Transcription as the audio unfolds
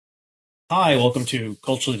Hi, welcome to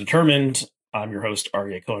Culturally Determined. I'm your host,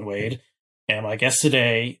 Aryeh Cohen-Wade, and my guest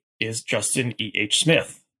today is Justin E.H.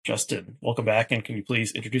 Smith. Justin, welcome back, and can you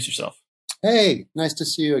please introduce yourself? Hey, nice to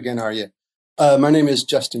see you again, Aryeh. My name is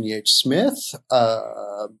Justin E.H. Smith.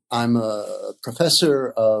 I'm a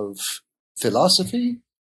professor of philosophy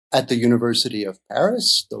at the University of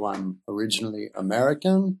Paris, though I'm originally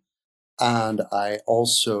American. And I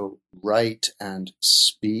also write and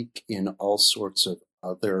speak in all sorts of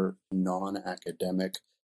other non-academic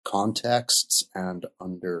contexts and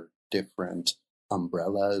under different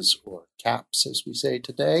umbrellas or caps, as we say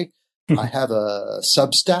today. I have a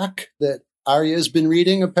Substack that Aryeh has been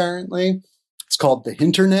reading, apparently. It's called The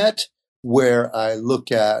Hinternet, where I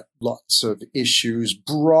look at lots of issues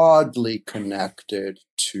broadly connected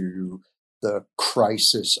to the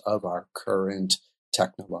crisis of our current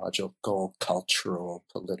technological, cultural,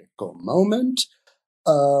 political moment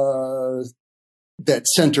that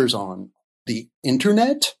centers on the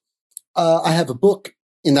internet. I have a book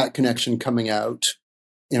in that connection coming out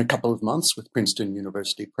in a couple of months with Princeton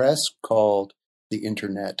University Press called The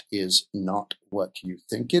Internet is Not What You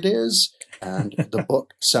Think It Is. And the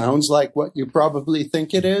book sounds like what you probably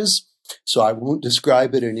think it is. So I won't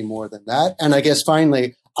describe it any more than that. And I guess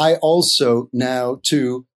finally, I also now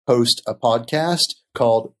too host a podcast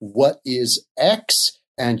called What is X?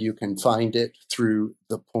 And you can find it through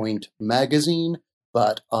The Point magazine,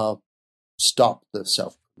 but I'll stop the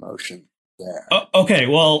self-promotion there. Okay,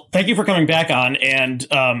 well, thank you for coming back on, and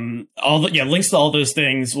links to all those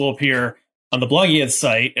things will appear on the Blogia's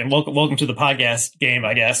site, and welcome to the podcast game,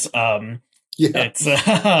 I guess. It's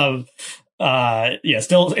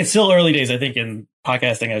still early days, I think, in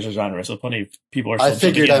podcasting as a genre, so plenty of people are still I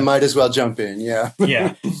figured I might as well jump in, yeah.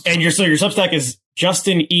 Yeah, and your Substack is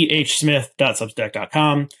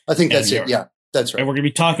justinehsmith.substack.com. I think that's it, yeah, that's right. And we're going to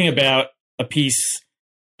be talking about a piece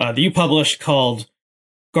that you published called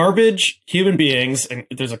Garbage, Human Beings, and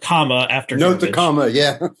there's a comma after Note garbage. the comma,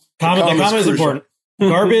 yeah. The comma is important.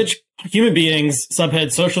 Garbage, Human Beings,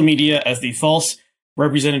 subhead Social Media as the False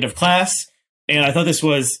Representative Class. And I thought this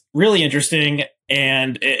was really interesting.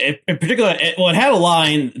 And in particular, it had a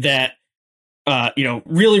line that,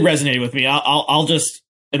 really resonated with me. I'll just,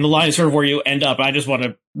 and the line is sort of where you end up. I just want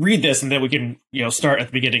to read this and then we can, start at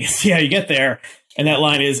the beginning and see how you get there. And that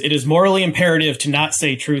line is, "It is morally imperative to not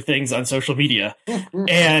say true things on social media."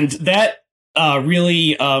 And that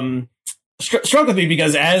really struck with me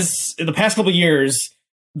because as in the past couple of years,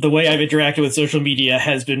 the way I've interacted with social media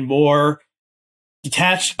has been more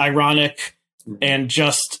detached, ironic, and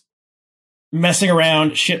just messing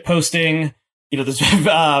around, shit posting, this,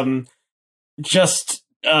 just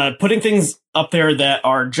putting things up there that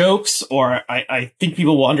are jokes, or I think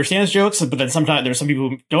people will understand as jokes, but then sometimes there's some people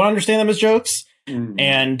who don't understand them as jokes.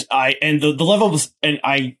 And the level of, and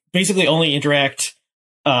I basically only interact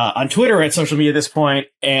on Twitter at social media at this point,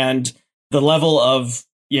 and the level of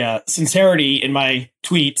sincerity in my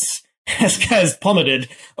tweets has plummeted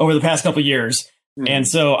over the past couple of years. And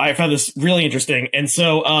so I found this really interesting. And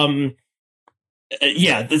so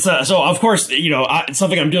so of course, it's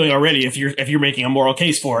something I'm doing already. If you're making a moral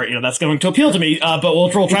case for it, that's going to appeal to me. But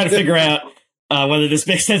we'll try to figure out whether this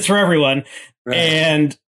makes sense for everyone.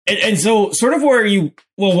 Right. And so sort of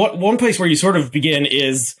one place where you sort of begin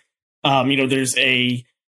is, there's a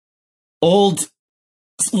old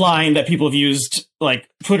line that people have used, like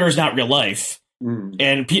Twitter is not real life.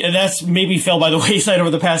 And that's maybe fell by the wayside over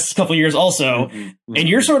the past couple of years also. And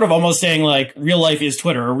you're sort of almost saying like real life is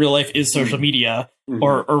Twitter, or real life is social media,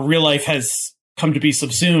 or real life has come to be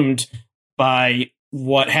subsumed by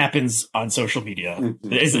what happens on social media.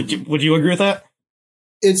 Would you agree with that?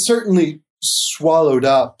 It's certainly swallowed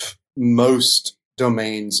up most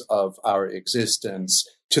domains of our existence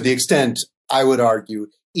to the extent, I would argue,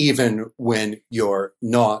 even when you're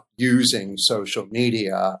not using social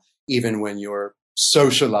media, even when you're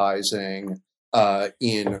socializing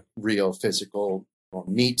in real physical or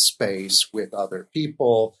meet space with other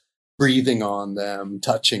people, breathing on them,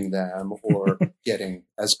 touching them, or getting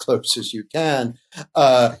as close as you can.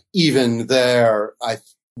 Even there,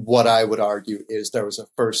 what I would argue is there was a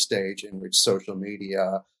first stage in which social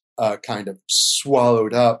media kind of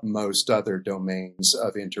swallowed up most other domains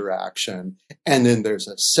of interaction. And then there's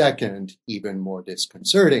a second, even more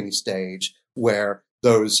disconcerting stage where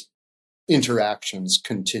those interactions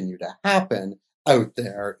continue to happen out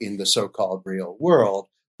there in the so-called real world,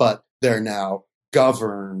 but they're now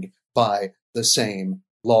governed by the same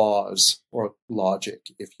laws or logic,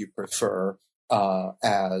 if you prefer,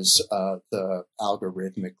 as the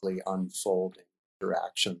algorithmically unfolding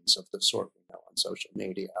interactions of the sort we know on social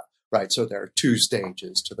media, right? So there are two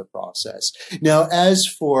stages to the process. Now, as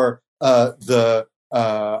for the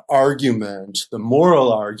argument, the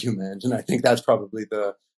moral argument, and I think that's probably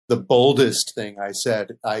the boldest thing I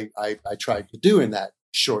said I tried to do in that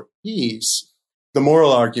short piece, the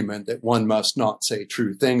moral argument that one must not say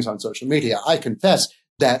true things on social media. I confess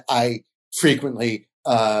that I frequently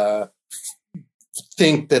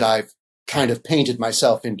think that I've kind of painted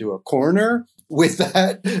myself into a corner with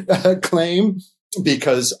that claim,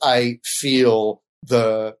 because I feel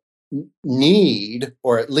the need,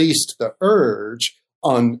 or at least the urge,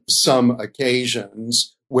 on some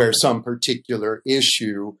occasions where some particular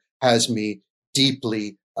issue has me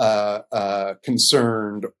deeply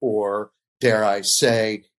concerned, or dare I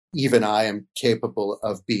say, even I am capable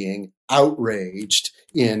of being outraged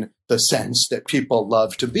in the sense that people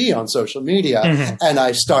love to be on social media. Mm-hmm. And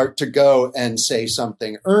I start to go and say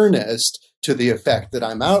something earnest to the effect that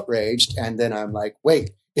I'm outraged. And then I'm like,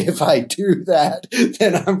 wait, if I do that,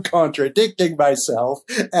 then I'm contradicting myself,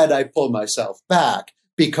 and I pull myself back.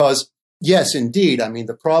 Because yes, indeed, I mean,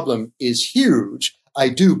 the problem is huge. I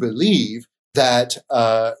do believe that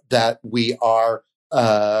that we are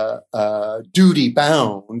duty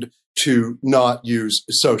bound to not use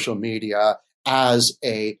social media as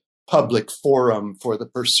a public forum for the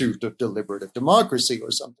pursuit of deliberative democracy or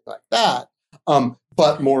something like that.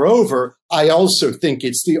 But moreover, I also think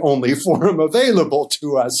it's the only forum available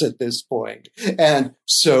to us at this point. And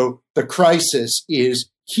so the crisis is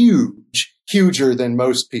huge, huger than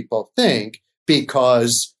most people think,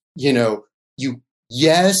 because, you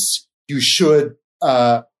should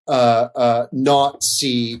not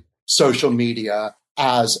see social media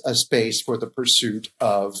as a space for the pursuit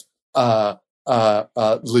of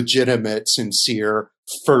legitimate, sincere,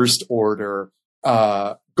 first order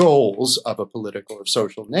goals of a political or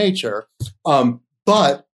social nature.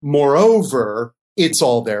 But moreover, it's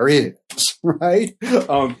all there is, right?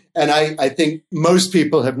 And I think most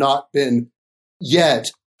people have not been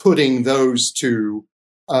yet putting those two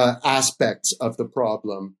aspects of the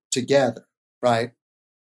problem together, right?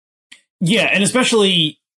 Yeah, and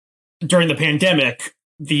especially during the pandemic,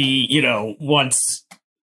 once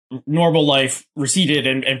normal life receded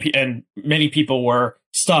and many people were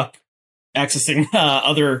stuck accessing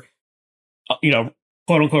other,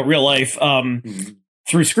 quote unquote real life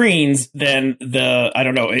through screens, then the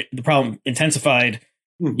problem intensified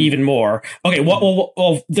even more. Okay,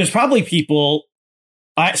 well, there's probably people.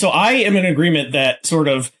 I am in agreement that sort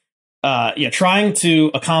of, trying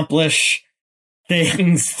to accomplish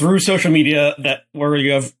things through social media where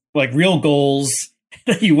you have like real goals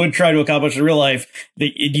that you would try to accomplish in real life,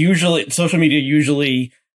 social media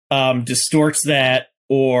usually distorts that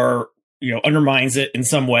or undermines it in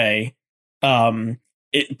some way.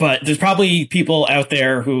 But there's probably people out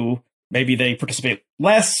there who maybe they participate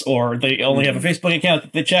less, or they only have a Facebook account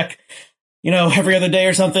that they check, every other day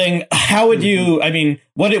or something. How would you? I mean,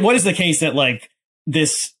 what is the case that like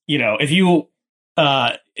this? If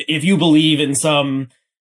you believe in some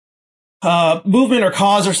movement or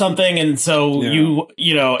cause or something, and so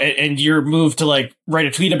and you're moved to like write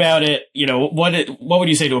a tweet about it, what would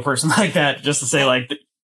you say to a person like that, just to say like?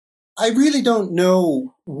 I really don't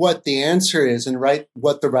know what the answer is and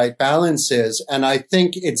what the right balance is, and I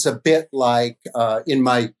think it's a bit like in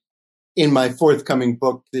my forthcoming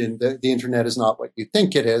book, the Internet is Not What You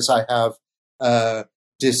Think It Is. I have a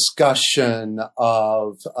discussion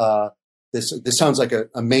of this sounds like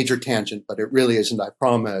a major tangent, but it really isn't, I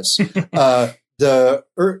promise. The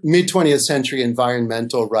mid-20th century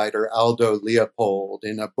environmental writer Aldo Leopold,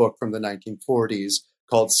 in a book from the 1940s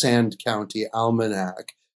called Sand County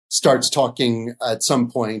Almanac, starts talking at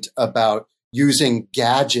some point about using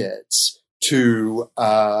gadgets to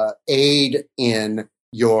aid in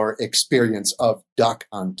your experience of duck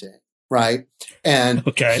hunting, right? And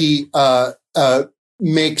he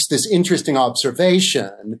makes this interesting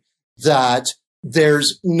observation that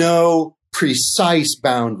there's no precise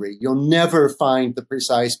boundary. You'll never find the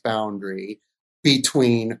precise boundary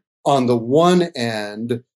between, on the one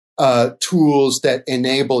end, tools that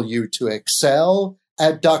enable you to excel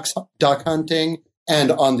at duck hunting,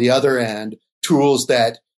 and on the other end, tools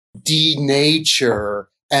that denature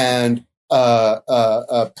and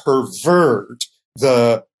pervert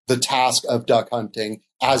the task of duck hunting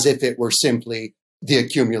as if it were simply the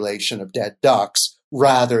accumulation of dead ducks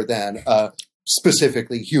rather than a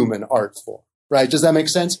specifically human art form, right? Does that make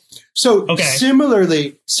sense? So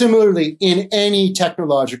similarly, in any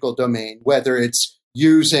technological domain, whether it's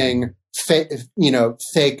using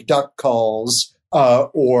fake duck calls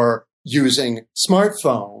or using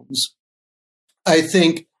smartphones, I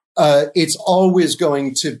think it's always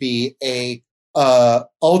going to be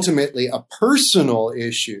ultimately a personal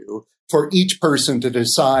issue for each person to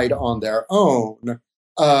decide on their own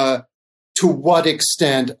to what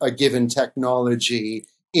extent a given technology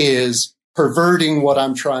is perverting what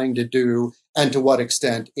I'm trying to do, and to what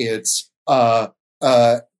extent it's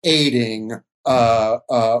aiding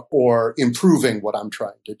or improving what I'm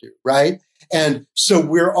trying to do, right? And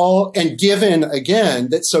so and given again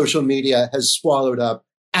that social media has swallowed up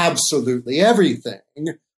absolutely everything,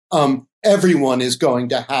 everyone is going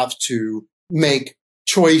to have to make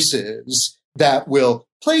choices that will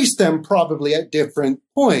place them probably at different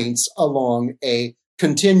points along a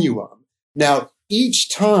continuum. Now, each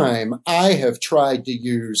time I have tried to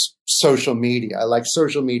use social media, like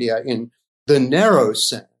social media in the narrow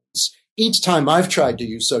sense, each time I've tried to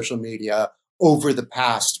use social media over the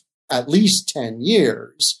past at least 10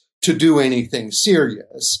 years to do anything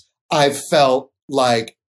serious, I've felt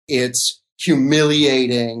like it's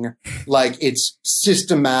humiliating, like it's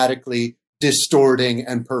systematically distorting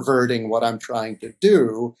and perverting what I'm trying to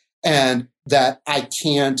do, and that I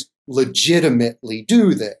can't legitimately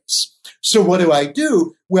do this. So what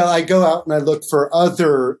do? Well, I go out and I look for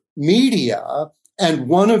other media, and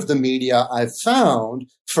one of the media I've found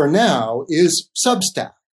for now is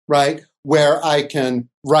Substack, right? Where I can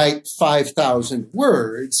write 5,000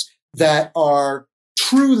 words that are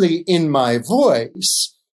truly in my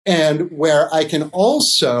voice, and where I can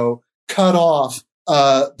also cut off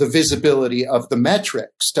the visibility of the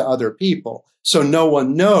metrics to other people. So no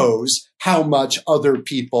one knows how much other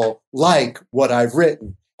people like what I've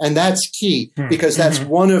written. And that's key, because that's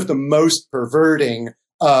one of the most perverting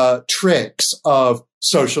tricks of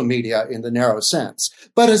social media in the narrow sense.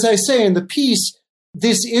 But as I say in the piece,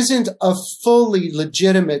 this isn't a fully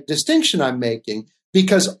legitimate distinction I'm making,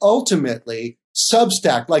 because ultimately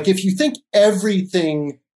Substack, like if you think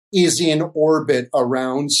everything is in orbit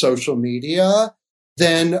around social media,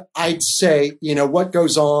 then I'd say, what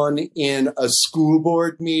goes on in a school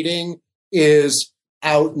board meeting is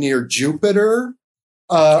out near Jupiter.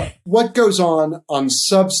 What goes on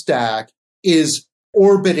Substack is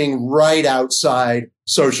orbiting right outside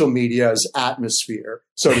social media's atmosphere,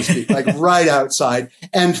 so to speak, like right outside,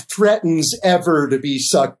 and threatens ever to be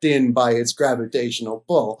sucked in by its gravitational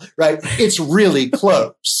pull, right? It's really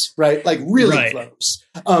close, right? Like really close.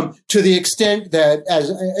 To the extent that,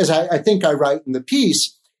 as I think I write in the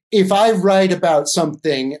piece, if I write about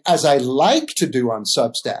something, as I like to do on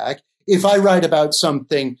Substack, if I write about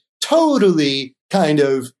something totally kind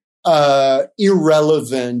of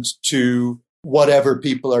irrelevant to whatever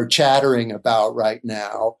people are chattering about right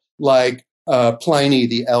now, like Pliny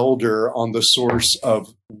the Elder on the source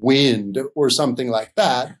of wind or something like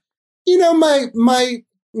that,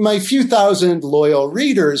 my few thousand loyal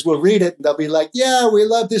readers will read it and they'll be like, yeah, we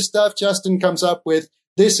love this stuff Justin comes up with.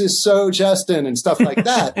 This is so Justin and stuff like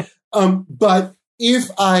that. But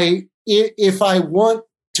if I want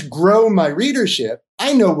to grow my readership,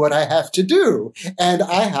 I know what I have to do, and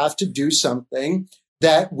I have to do something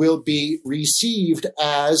that will be received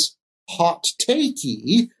as hot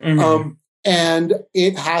takey, and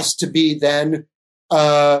it has to be then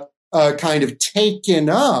kind of taken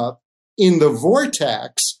up in the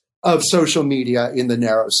vortex of social media in the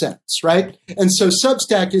narrow sense, right? And so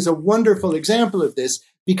Substack is a wonderful example of this,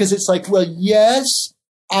 because it's like, well, yes,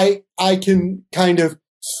 I can kind of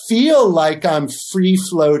feel like I'm free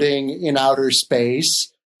floating in outer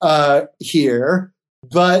space here,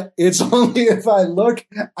 but it's only if I look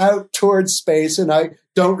out towards space and I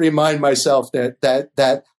don't remind myself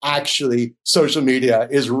that actually social media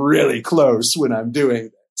is really close when I'm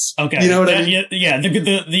doing this. Okay, you know what I mean? Yeah.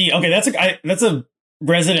 Okay, that's a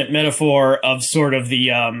resonant metaphor of sort of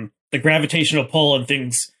the gravitational pull and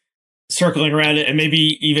things circling around it, and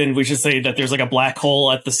maybe even we should say that there's like a black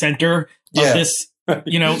hole at the center of this,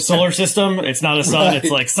 solar system. It's not a sun; it's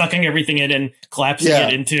like sucking everything in and collapsing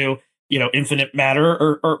it into infinite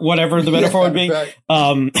matter or whatever the metaphor would be. Right.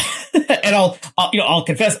 And I'll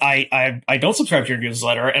confess, I don't subscribe to your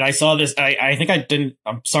newsletter, and I saw this. I think I didn't.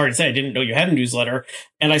 I'm sorry to say, I didn't know you had a newsletter,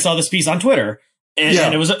 and I saw this piece on Twitter. And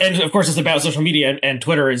and of course it's about social media, and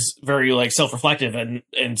Twitter is very like self-reflective,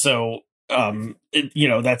 and so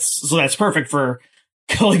that's perfect for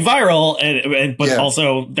going viral, but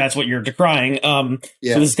also that's what you're decrying. So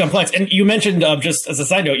this is complex. And you mentioned, just as a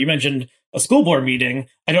side note, you mentioned a school board meeting.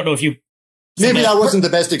 I don't know if you maybe that wasn't the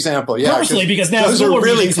best example. Yeah, personally, because now those are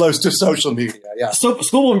really close to social media. Yeah. So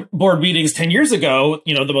school board meetings 10 years ago,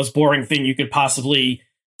 the most boring thing you could possibly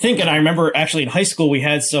think. And I remember actually in high school, we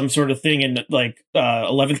had some sort of thing in like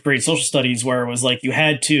 11th grade social studies where it was like you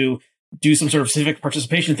had to do some sort of civic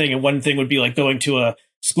participation thing. And one thing would be like going to a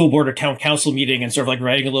school board or town council meeting and sort of like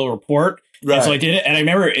writing a little report. Right. And so I did it. And I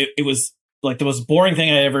remember it was like the most boring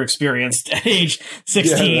thing I ever experienced at age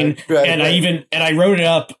 16. And I wrote it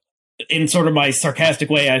up in sort of my sarcastic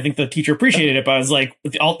way. I think the teacher appreciated it, but I was like,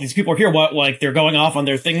 all these people are here, what, like they're going off on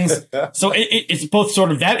their things. So it's both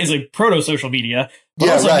sort of, that is a proto social media, but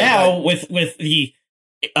also now with the,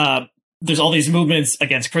 there's all these movements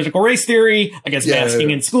against critical race theory, against masking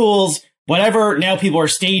in schools, whatever. Now people are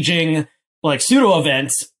staging like pseudo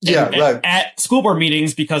events at school board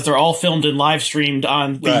meetings because they're all filmed and live streamed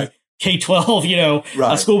on the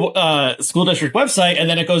K-12, school district website, and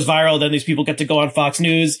then it goes viral. Then these people get to go on Fox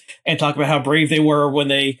News and talk about how brave they were when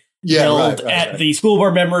they yelled at the school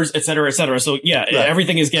board members, et cetera, et cetera. So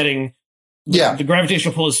everything is getting the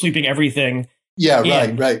gravitational pull is sweeping everything.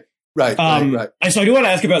 Right. And so I do want to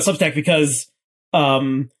ask about Substack because,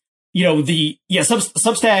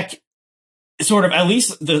 Substack sort of, at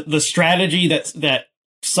least the strategy that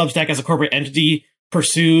Substack as a corporate entity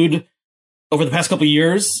pursued over the past couple of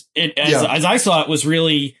years, as I saw it, was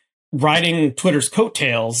really riding Twitter's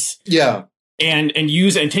coattails. Yeah. And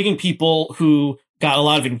taking people who got a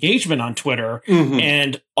lot of engagement on Twitter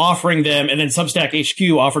and offering them, and then Substack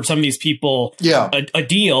HQ offered some of these people a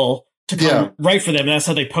deal to come write for them. And that's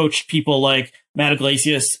how they poached people like Matt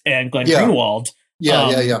Iglesias and Glenn Greenwald.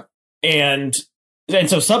 And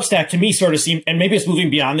so Substack to me sort of seemed, and maybe it's moving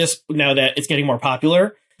beyond this now that it's getting more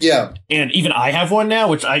popular. Yeah. And even I have one now,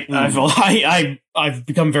 which I've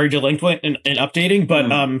become very delinquent in updating. But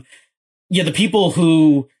the people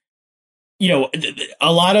who,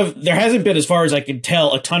 a lot of, there hasn't been, as far as I can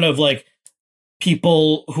tell, a ton of like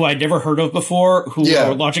people who I'd never heard of before who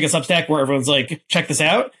are launching a Substack where everyone's like, check this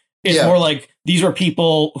out. It's more like these were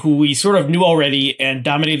people who we sort of knew already and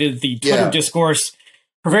dominated the Twitter discourse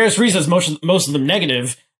for various reasons, most of them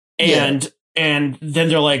negative. And then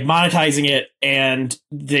they're like monetizing it, and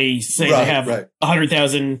they say they have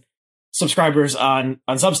 100,000 subscribers on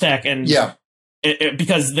Substack, and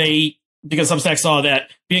because Substack saw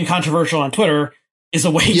that being controversial on Twitter is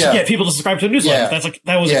a way to get people to subscribe to a newsletter.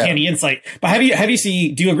 That was a handy insight. But do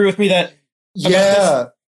you agree with me that?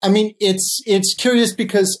 I mean, it's curious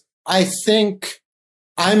because I think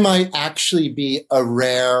I might actually be a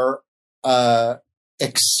rare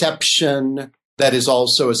exception that is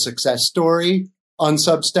also a success story on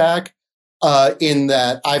Substack, in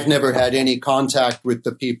that I've never had any contact with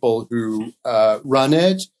the people who run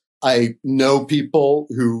it. I know people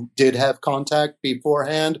who did have contact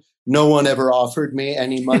beforehand. No one ever offered me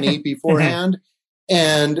any money beforehand.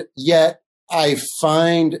 And yet I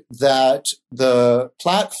find that the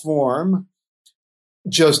platform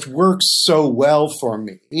just works so well for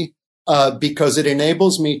me because it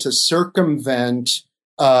enables me to circumvent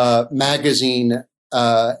magazine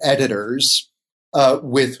editors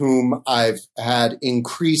with whom I've had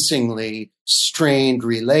increasingly strained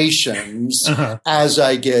relations as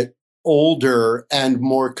I get older and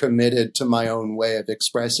more committed to my own way of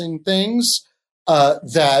expressing things,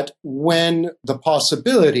 that when the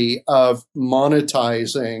possibility of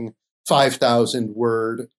monetizing 5,000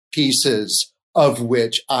 word pieces, of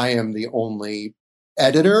which I am the only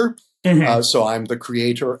editor, so I'm the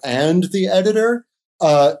creator and the editor,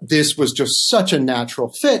 this was just such a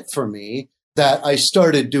natural fit for me that I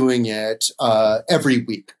started doing it every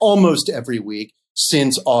week, almost every week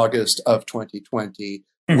since August of 2020,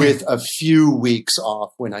 with a few weeks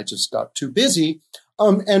off when I just got too busy.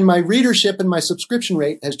 And my readership and my subscription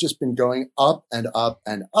rate has just been going up and up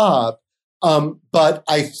and up. But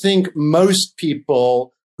I think most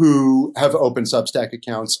people who have open Substack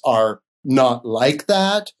accounts are not like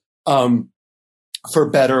that. For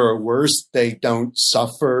better or worse, they don't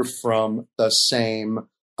suffer from the same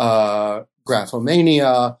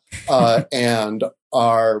graphomania and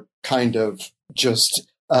are kind of just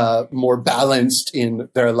more balanced in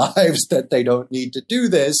their lives, that they don't need to do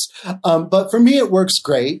this. But for me, it works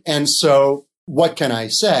great. And so what can I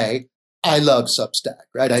say? I love Substack,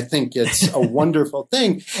 right? I think it's a wonderful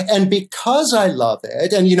thing. And because I love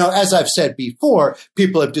it, and, as I've said before,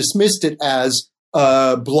 people have dismissed it as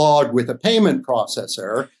a blog with a payment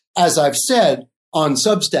processor. As I've said on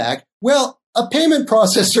Substack, well, a payment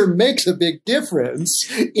processor makes a big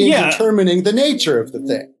difference in determining the nature of the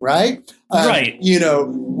thing, right? Right.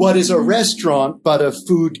 What is a restaurant but a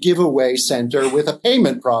food giveaway center with a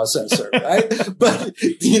payment processor, right? But,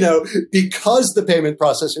 because the payment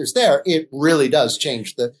processor is there, it really does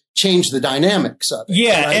change the dynamics of it.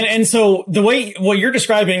 Yeah. Right? And so the way what you're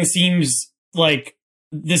describing seems like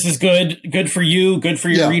this is good for you, good for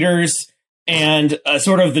your readers. And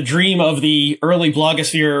sort of the dream of the early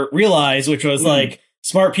blogosphere realized, which was like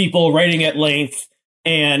smart people writing at length,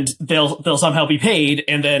 and they'll somehow be paid.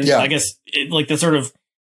 And then I guess like the sort of,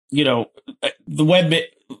 the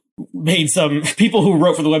people who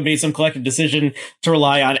wrote for the web made some collective decision to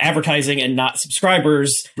rely on advertising and not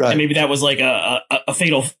subscribers. Right. And maybe that was like a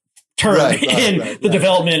fatal turn in the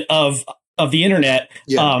development of the internet,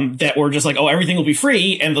 that were just like, oh, everything will be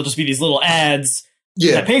free and there'll just be these little ads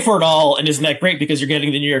that pay for it all. And isn't that great because you're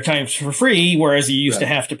getting the New York Times for free, whereas you used to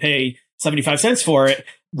have to pay 75 cents for it.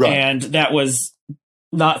 Right. And that was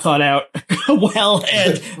not thought out well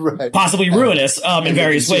and possibly ruinous in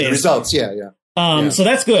various ways. The results, so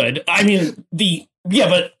that's good. I mean,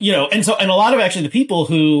 but and a lot of actually the people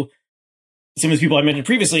who, some of the people I mentioned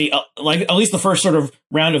previously, like at least the first sort of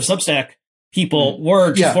round of Substack people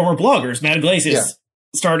were just former bloggers. Matt Iglesias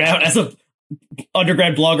started out as a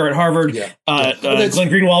undergrad blogger at Harvard. Glenn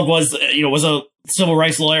Greenwald was a civil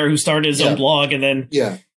rights lawyer who started his own blog, and then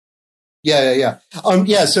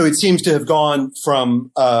so it seems to have gone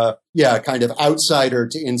from kind of outsider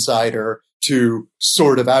to insider to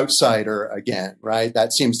sort of outsider again, right?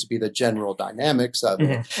 That seems to be the general dynamics of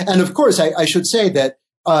it. And of course, I should say that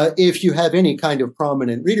if you have any kind of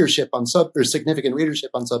prominent readership on or significant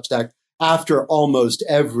readership on Substack, after almost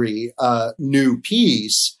every new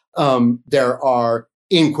piece, there are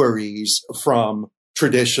inquiries from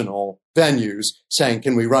traditional venues saying,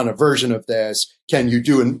 "Can we run a version of this? Can you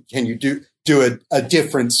do a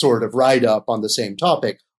different sort of write up on the same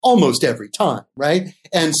topic?" Almost every time, right?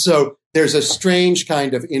 And so there's a strange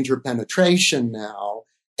kind of interpenetration now,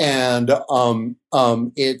 and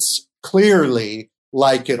it's clearly,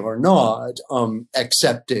 like it or not,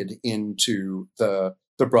 accepted into the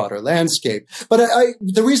broader landscape. But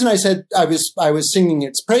the reason I said I was singing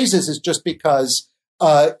its praises is just because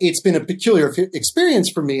it's been a peculiar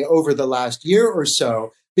experience for me over the last year or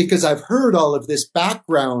so, because I've heard all of this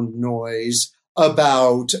background noise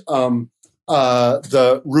about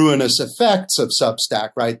the ruinous effects of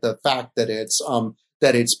Substack, right? The fact that it's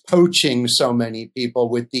poaching so many people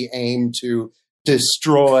with the aim to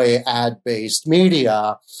destroy ad-based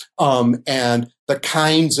media, and the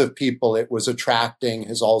kinds of people it was attracting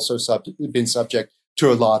has also been subject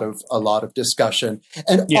to a lot of discussion,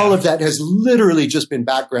 and all of that has literally just been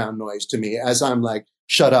background noise to me as I'm like,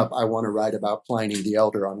 shut up, I want to write about Pliny the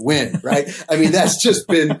Elder on Wind, right? I mean, that's just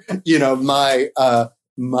been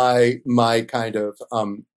my kind of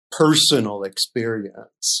personal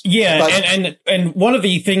experience. And one of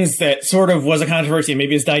the things that sort of was a controversy and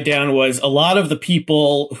maybe has died down was a lot of the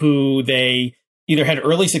people who they either had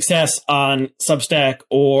early success on Substack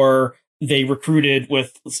or they recruited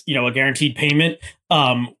with a guaranteed payment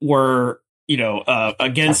were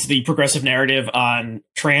against the progressive narrative on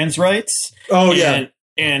trans rights.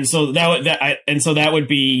 And so that would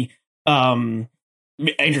be Andrew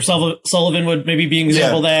Sullivan would maybe be an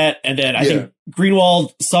example of that. And then I think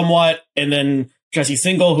Greenwald somewhat. And then Jesse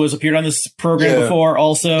Singal, who has appeared on this program before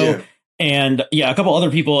also. Yeah. And a couple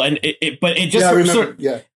other people. And it just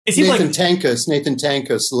it seemed Nathan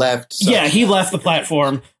Tankus left. He left the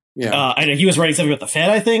platform. I know he was writing something about the Fed,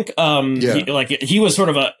 I think. He was sort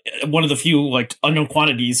of one of the few unknown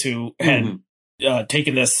quantities who had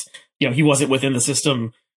taken this. He wasn't within the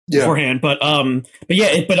system beforehand, but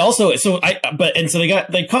they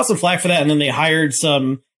caught some flack for that, and then they hired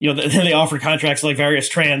some, then they offered contracts to various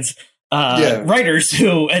trans writers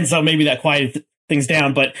and so maybe that quieted things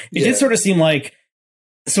down, but it did sort of seem like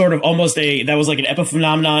almost that was like an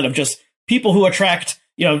epiphenomenon of just people who attract,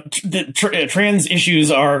 trans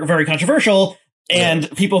issues are very controversial, and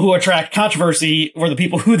people who attract controversy were the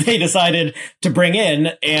people who they decided to bring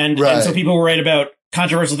in, and so people who write about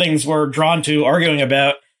controversial things were drawn to arguing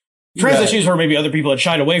about trans issues where maybe other people had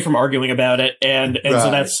shied away from arguing about it. And so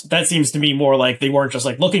that seems to me more like they weren't just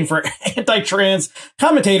looking for anti-trans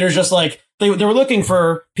commentators, just they were looking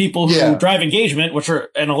for people who drive engagement,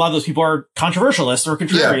 and a lot of those people are controversialists or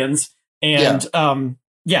contrarians. And,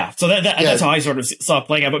 so that's how I sort of saw it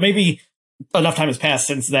playing out, but maybe enough time has passed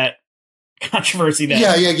since that controversy.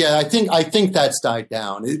 I think that's died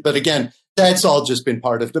down. But again, that's all just been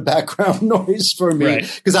part of the background noise for me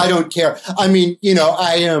because I don't care. I mean,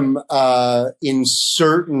 I am in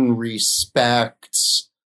certain respects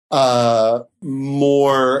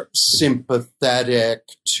more sympathetic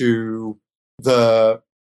to the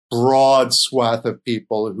broad swath of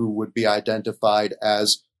people who would be identified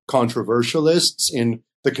as controversialists in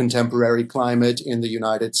the contemporary climate in the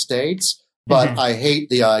United States. But I hate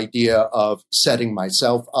the idea of setting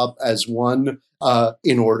myself up as one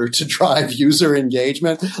in order to drive user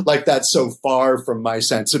engagement. That's so far from my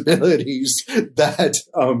sensibilities that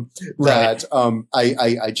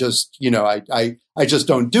I just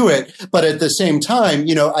don't do it. But at the same time,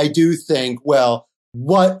 I do think, well,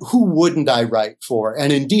 who wouldn't I write for?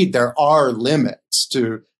 And indeed, there are limits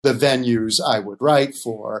to the venues I would write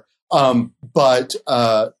for. But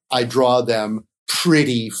I draw them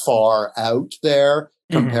pretty far out there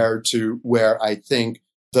compared to where I think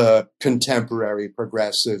the contemporary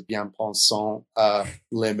progressive bien-pensant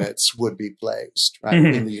limits would be placed, right?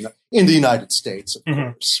 In the United States, of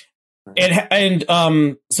course. Right?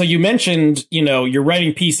 And so you mentioned, you're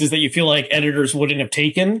writing pieces that you feel like editors wouldn't have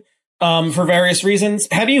taken for various reasons.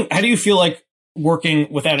 How do you feel like working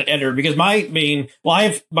without an editor? Because I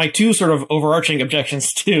have my two sort of overarching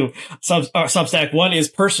objections to Substack. One is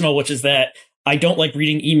personal, which is that I don't like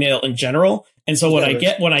reading email in general, and so when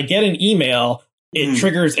I get an email, it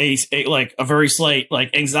triggers a very slight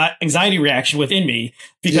anxiety reaction within me,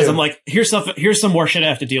 because I'm like, here's some more shit I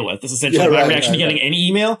have to deal with. This is essentially my reaction to getting any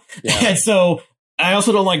email. Yeah. And so I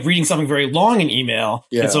also don't like reading something very long in email.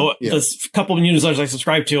 Yeah. And so this couple of newsletters I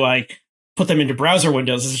subscribe to, I put them into browser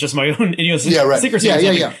windows. This is just my own idiosyncrasy.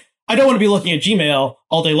 I don't want to be looking at Gmail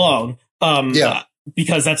all day long.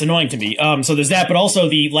 Because that's annoying to me. So there's that, but also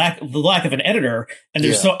the lack of an editor. And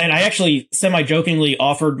and I actually semi-jokingly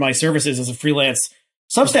offered my services as a freelance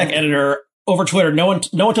Substack editor over Twitter. No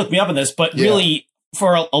one took me up on this, but really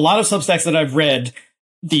for a lot of Substacks that I've read,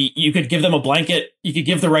 you could give them you could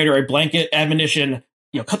give the writer a blanket admonition,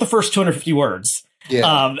 cut the first 250 words,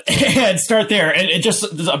 and start there. And it just,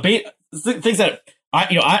 things that,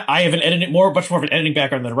 I have much more of an editing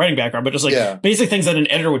background than a writing background, but just basic things that an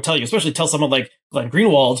editor would tell you, especially tell someone like Glenn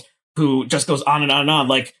Greenwald, who just goes on and on and on,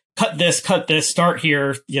 like cut this, start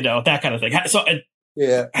here, that kind of thing. So,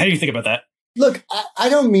 how do you think about that? Look, I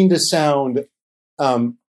don't mean to sound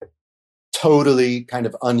totally kind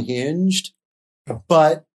of unhinged,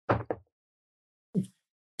 but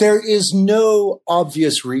there is no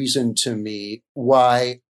obvious reason to me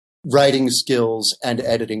why writing skills and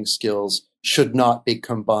editing skills should not be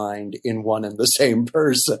combined in one and the same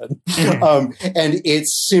person. And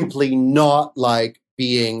it's simply not like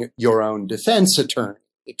being your own defense attorney.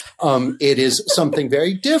 It is something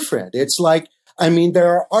very different. It's like, there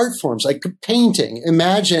are art forms like painting.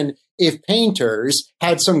 Imagine if painters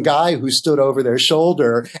had some guy who stood over their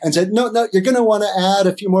shoulder and said, no, you're going to want to add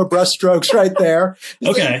a few more brushstrokes right there.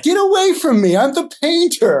 Okay. Like, get away from me. I'm the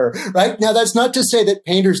painter, right? Now, that's not to say that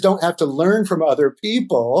painters don't have to learn from other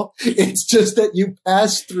people. It's just that you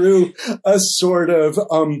pass through a sort of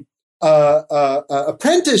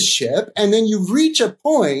apprenticeship, and then you reach a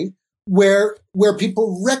point where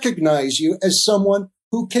people recognize you as someone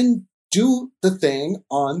who can do the thing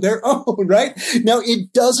on their own, right? Now,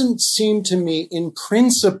 it doesn't seem to me in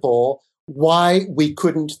principle why we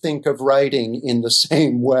couldn't think of writing in the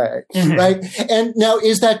same way, right? And now,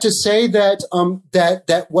 is that to say that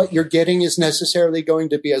that what you're getting is necessarily going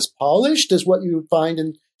to be as polished as what you would find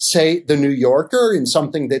in, say, The New Yorker, in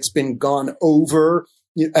something that's been gone over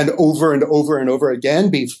and over and over and over again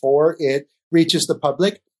before it reaches the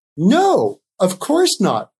public? No, of course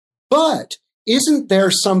not. But isn't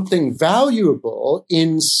there something valuable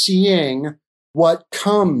in seeing what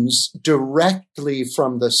comes directly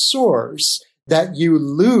from the source that you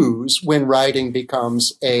lose when writing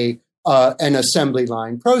becomes an assembly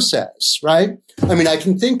line process, right? I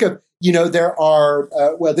can think of, there are,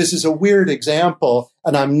 this is a weird example,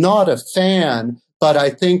 and I'm not a fan, but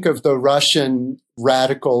I think of the Russian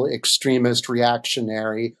radical extremist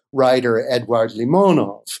reactionary writer Eduard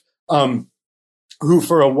Limonov, who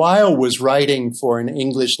for a while was writing for an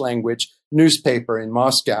English language newspaper in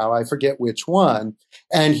Moscow. I forget which one.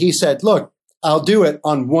 And he said, look, I'll do it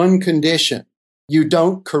on one condition. You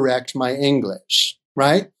don't correct my English,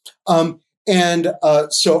 right? So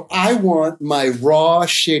I want my raw,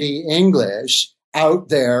 shitty English out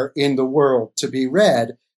there in the world to be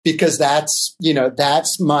read, because that's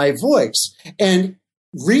my voice. And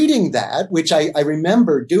reading that, which I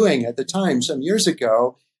remember doing at the time some years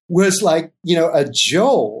ago, was like, a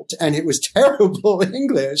jolt, and it was terrible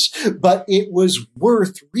English, but it was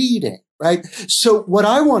worth reading, right? So what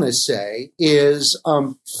I want to say is,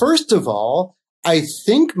 first of all, I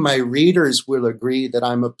think my readers will agree that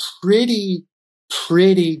I'm a pretty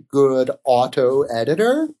good auto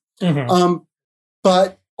editor.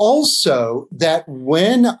 But also that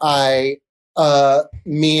when I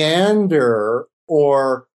meander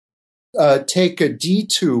or take a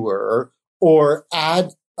detour or add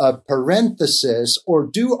a parenthesis or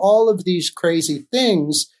do all of these crazy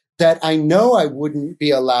things that I know I wouldn't be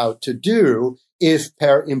allowed to do if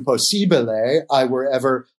per impossibile I were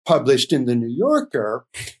ever published in the New Yorker.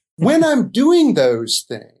 When I'm doing those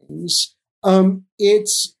things,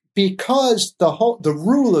 it's because the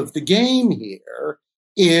rule of the game here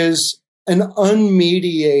is an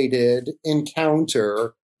unmediated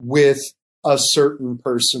encounter with a certain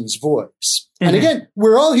person's voice. And again,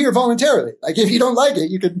 we're all here voluntarily. Like, if you don't like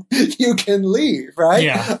it, you can leave, right?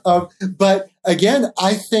 Yeah. But again,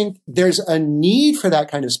 I think there's a need for that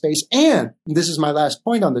kind of space. And this is my last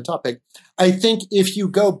point on the topic. I think if you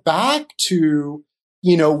go back to,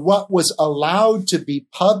 what was allowed to be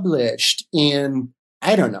published in,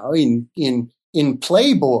 I don't know, in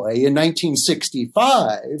Playboy in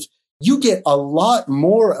 1965, you get a lot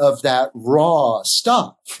more of that raw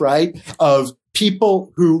stuff, right? Of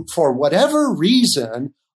people who, for whatever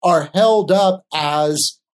reason, are held up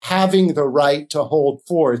as having the right to hold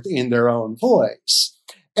forth in their own voice.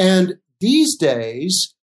 And these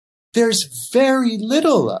days, there's very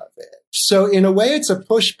little of it. So in a way, it's a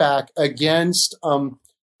pushback against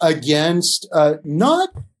not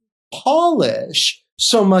polish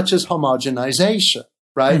so much as homogenization,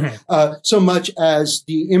 right? So much as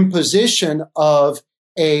the imposition of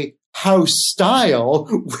a house style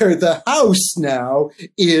where the house now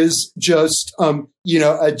is just,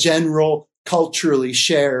 a general culturally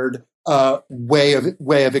shared way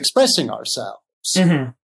of expressing ourselves.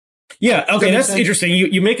 Yeah. Okay. That's interesting.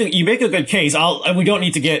 You make a good case. We don't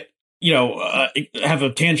need to get, have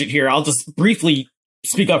a tangent here. I'll just briefly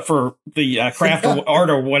speak up for the craft or art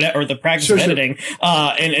or whatever, or the practice of editing.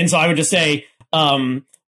 And so I would just say,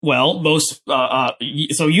 most,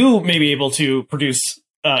 so you may be able to produce,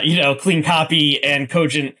 clean copy and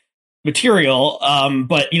cogent material.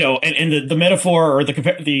 But, and the metaphor or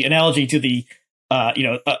the analogy to the,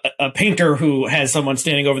 a painter who has someone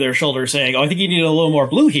standing over their shoulder saying, "Oh, I think you need a little more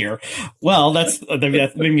blue here." Well,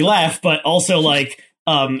 that made me laugh, but also like,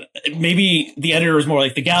 maybe the editor is more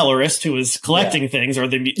like the gallerist who is collecting things, or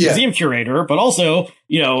the museum curator, but also,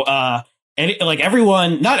 not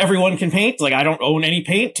everyone can paint. Like, I don't own any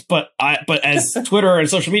paint, but as Twitter and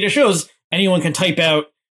social media shows, anyone can type out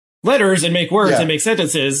letters and make words and make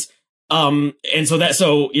sentences. And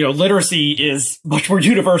so literacy is much more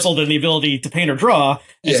universal than the ability to paint or draw.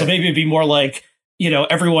 And so maybe it'd be more like,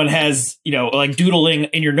 everyone has, like doodling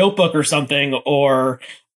in your notebook or something, or,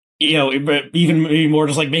 even maybe more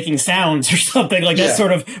just like making sounds or something. Like that's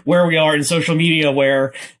sort of where we are in social media,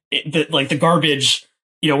 where the garbage,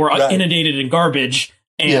 we're inundated in garbage.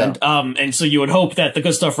 And so you would hope that the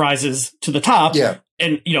good stuff rises to the top. Yeah.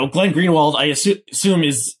 And, Glenn Greenwald, I assume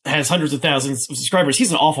has hundreds of thousands of subscribers.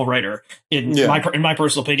 He's an awful writer in my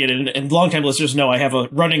personal opinion. And longtime listeners know I have a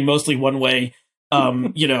running mostly one way,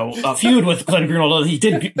 a feud with Glenn Greenwald. He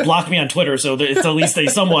did block me on Twitter, so it's at least a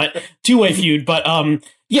somewhat two-way feud. But,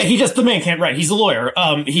 the man can't write. He's a lawyer.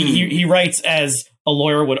 He writes as a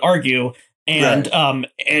lawyer would argue. And,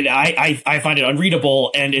 and I find it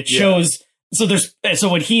unreadable, and it shows. So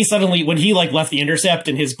when he left The Intercept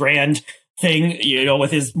and his grand thing, with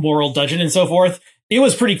his moral dudgeon and so forth, it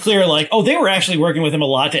was pretty clear, like, oh, they were actually working with him a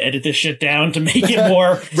lot to edit this shit down to make it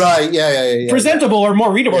more presentable or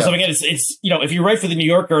more readable. So again, it's if you write for the New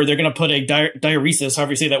Yorker, they're going to put a diaeresis,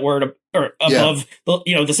 however you say that word, or above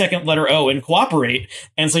the second letter O and cooperate,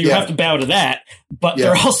 and so you have to bow to that. But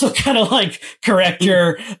they're also kind of like correct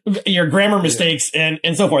your grammar mistakes and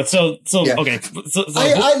so forth. So okay.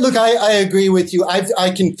 I agree with you.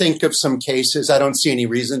 I can think of some cases. I don't see any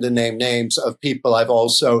reason to name names of people I've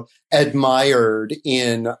also admired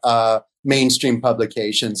in mainstream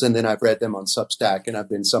publications, and then I've read them on Substack, and I've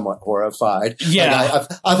been somewhat horrified. Yeah,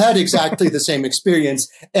 I've had exactly the same experience,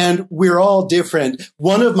 and we're all different.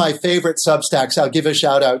 One of my favorite Substacks, I'll give a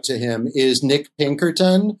shout out to him, is Nick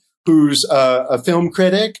Pinkerton, who's a film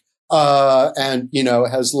critic, and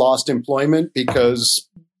has lost employment because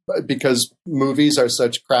movies are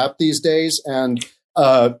such crap these days, and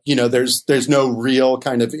there's no real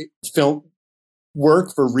kind of film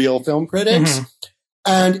work for real film critics.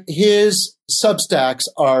 And his Substacks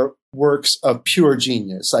are works of pure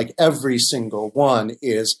genius. Like, every single one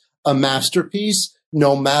is a masterpiece,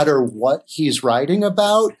 no matter what he's writing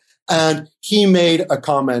about. And he made a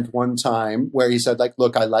comment one time where he said, like,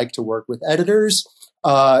 look, I like to work with editors.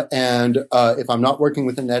 And if I'm not working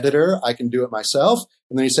with an editor, I can do it myself.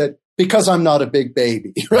 And then he said, because I'm not a big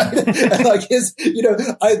baby, right? And like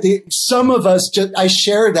some of us I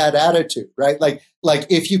share that attitude, right? Like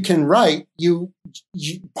if you can write, you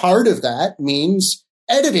part of that means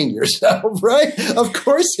editing yourself, right? Of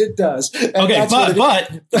course it does. And okay,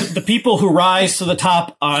 but the people who rise to the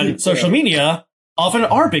top on social media often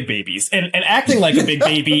are big babies, and acting like a big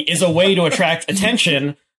baby is a way to attract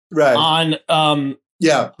attention on on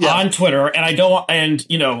Twitter. And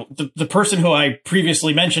the person who I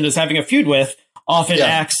previously mentioned as having a feud with often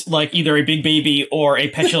acts like either a big baby or a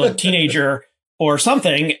petulant teenager or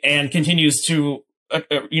something, and continues to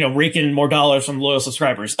rake in more dollars from loyal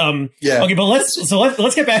subscribers. Yeah. Okay, but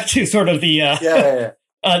let's get back to sort of the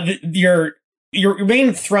your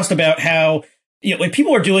main thrust about how like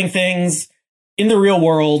people are doing things in the real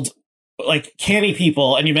world, like canny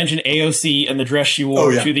people, and you mentioned AOC and the dress she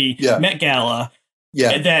wore to the Met Gala.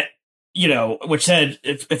 Yeah. That which said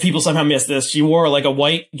if people somehow missed this, she wore like a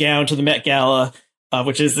white gown to the Met Gala,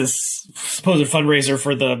 which is this supposed fundraiser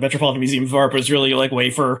for the Metropolitan Museum of Art, but it's really like a way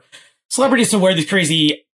for celebrities to wear these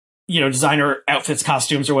crazy, designer outfits,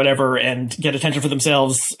 costumes, or whatever, and get attention for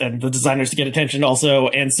themselves, and the designers to get attention also.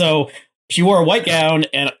 And so she wore a white gown,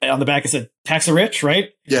 and on the back it said "Tax the Rich,"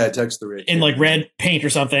 right? Yeah, tax the rich in like red paint or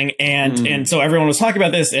something. And so everyone was talking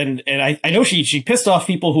about this, and I know she pissed off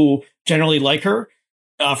people who generally like her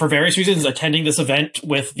for various reasons, attending this event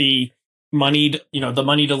with the moneyed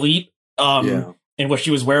elite. In which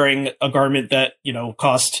she was wearing a garment that,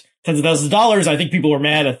 cost tens of thousands of dollars. I think people were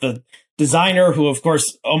mad at the designer, who, of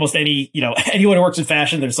course, almost anyone who works in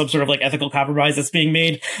fashion, there's some sort of like ethical compromise that's being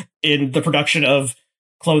made in the production of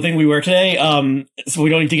clothing we wear today. So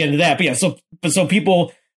we don't need to get into that. But so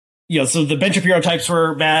people, so the Ben Shapiro types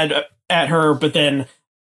were mad at her, but then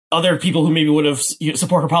other people who maybe would have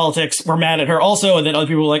support her politics were mad at her also. And then other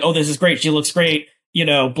people were like, oh, this is great. She looks great.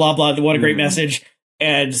 Blah, blah. What a great message.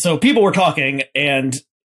 And so people were talking, and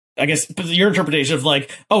I guess your interpretation of like,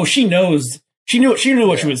 oh, she knew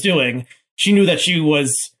what she was doing. She knew that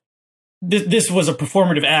this was a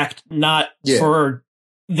performative act, not for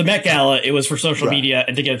the Met Gala. It was for social media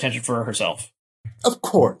and to get attention for herself. Of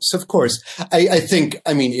course. I think,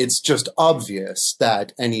 it's just obvious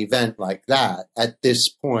that an event like that at this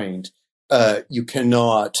point, you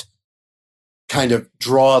cannot kind of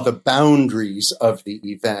draw the boundaries of the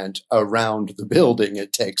event around the building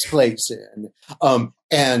it takes place in.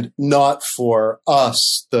 And not for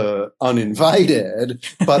us, the uninvited,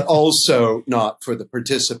 but also not for the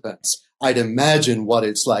participants. I'd imagine what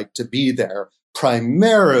it's like to be there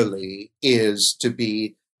primarily is to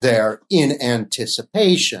be there in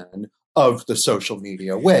anticipation of the social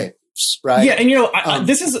media waves, right? Yeah, and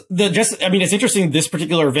this is it's interesting, this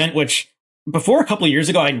particular event, which before a couple of years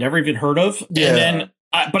ago, I never even heard of. Yeah. And then,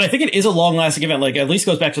 but I think it is a long lasting event, like at least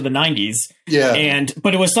goes back to the 90s. Yeah.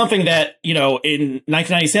 But it was something that, in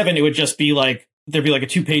 1997, it would just be like, there'd be like a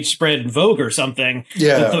 2-page spread in Vogue or something.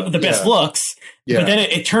 Yeah. With the best looks. Yeah. But then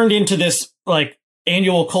it turned into this like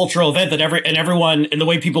annual cultural event that everyone, and the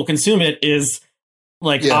way people consume it is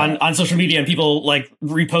like on social media, and people like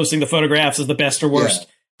reposting the photographs of the best or worst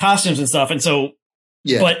costumes and stuff. And so,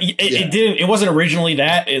 but it wasn't originally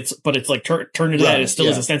that. It's like turned into that. It still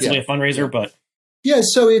is ostensibly a fundraiser, but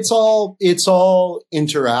so it's all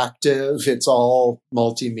interactive. It's all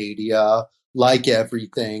multimedia, like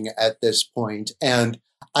everything at this point. And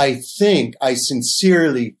I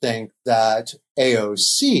sincerely think that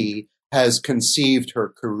AOC has conceived her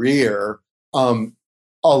career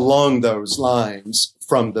along those lines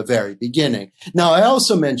from the very beginning. Now, I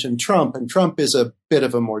also mentioned Trump, and Trump is a bit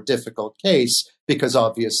of a more difficult case because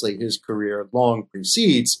obviously his career long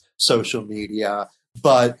precedes social media.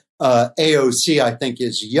 But AOC, I think,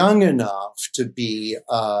 is young enough to be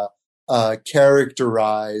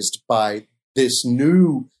characterized by this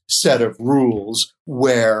new set of rules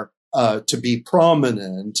where to be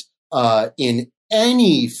prominent in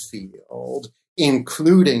any field,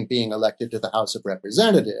 including being elected to the House of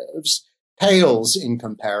Representatives, pales in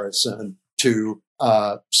comparison to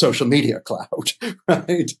social media clout,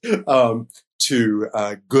 right? To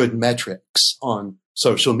good metrics on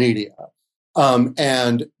social media.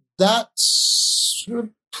 And that's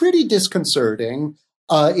pretty disconcerting.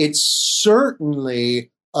 It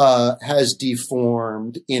certainly has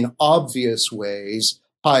deformed in obvious ways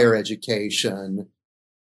higher education,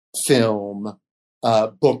 film,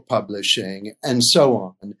 book publishing, and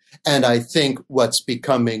so on. And I think what's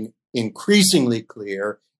becoming increasingly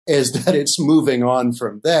clear is that it's moving on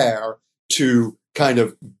from there to kind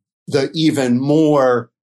of the even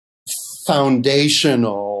more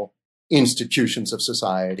foundational institutions of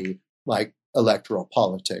society, like electoral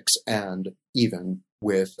politics, and even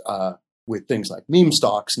with things like meme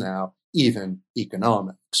stocks now, even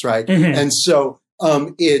economics, right? Mm-hmm. And so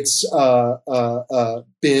it's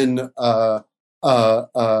been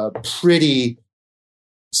a pretty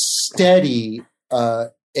steady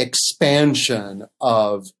expansion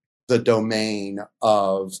of the domain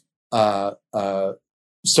of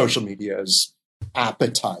social media's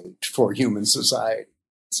appetite for human society,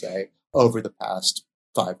 say, over the past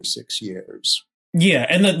 5 or 6 years. Yeah,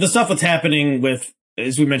 and the stuff that's happening with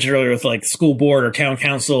as we mentioned earlier, with like school board or town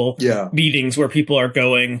council meetings where people are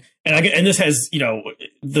going, and this has, you know,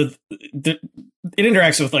 it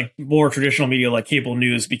interacts with like more traditional media like cable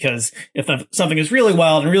news, because if something is really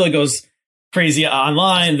wild and really goes crazy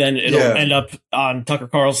online, then it'll end up on Tucker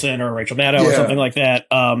Carlson or Rachel Maddow or something like that.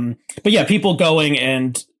 But yeah, people going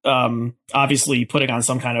and obviously putting on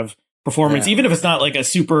some kind of performance, even if it's not like a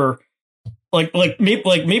super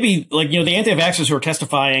maybe you know, the anti-vaxxers who are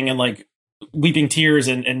testifying and like weeping tears,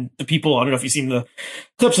 and the people, I don't know if you've seen the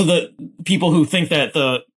clips of the people who think that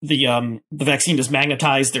the vaccine just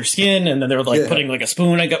magnetized their skin, and then they're like putting like a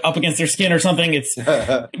spoon up against their skin or something. It's,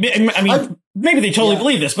 I mean, maybe they totally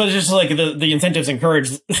believe this, but it's just like the incentives encourage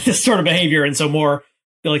this sort of behavior. And so more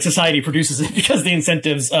like society produces it because the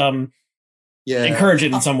incentives, encourage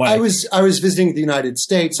it in some way. I was visiting the United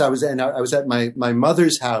States. I was at my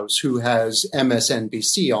mother's house, who has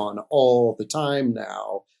MSNBC on all the time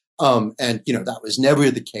now. And you know, that was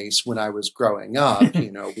never the case when I was growing up.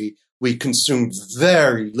 You know, we consumed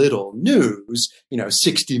very little news, you know,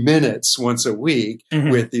 60 Minutes once a week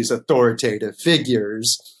with these authoritative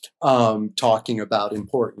figures talking about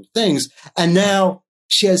important things. And now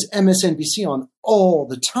she has MSNBC on all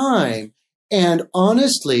the time. And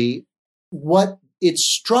honestly, what it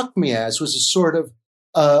struck me as was a sort of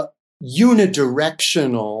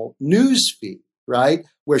unidirectional news feed, right?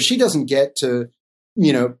 Where she doesn't get to,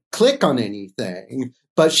 you know, click on anything,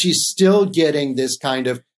 but she's still getting this kind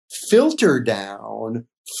of filter down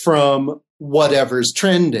from whatever's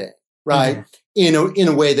trending, right? In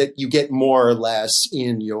a way that you get more or less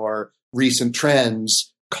in your recent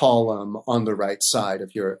trends column on the right side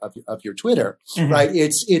of your Twitter, right?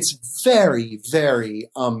 It's very, very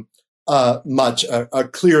much a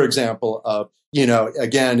clear example of, you know,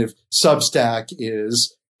 again, if Substack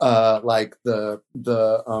is like the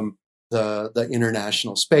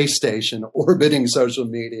International Space Station orbiting social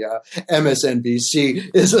media,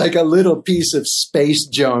 MSNBC is like a little piece of space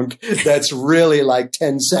junk that's really like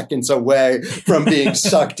 10 seconds away from being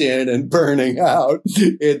sucked in and burning out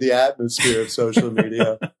in the atmosphere of social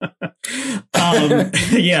media.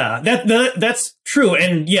 That's true.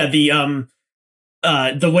 And yeah,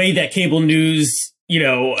 the way that cable news, you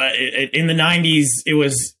know, in the 90s, it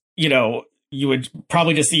was, you know, you would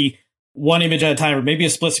probably just see one image at a time, or maybe a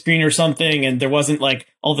split screen or something, and there wasn't like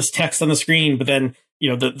all this text on the screen. But then, you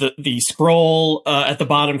know, the scroll at the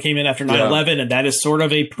bottom came in after 9/11, and that is sort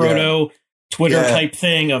of a proto Twitter type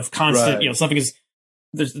thing of constant, you know, something is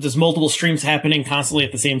there's multiple streams happening constantly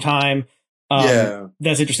at the same time.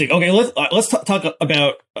 That's interesting. Okay, let's talk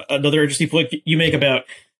about another interesting point you make about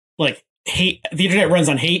like hate. The internet runs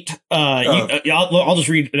on hate. I'll just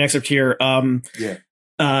read an excerpt here.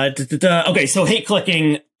 Okay, so hate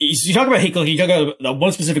clicking. You talk about hate clicking. You talk about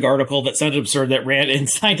one specific article that sounded absurd that ran in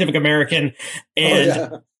Scientific American,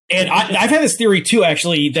 and I've had this theory too,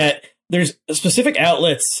 actually, that there's specific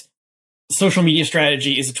outlets. Social media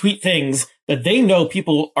strategy is to tweet things that they know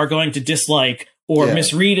people are going to dislike or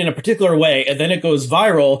misread in a particular way, and then it goes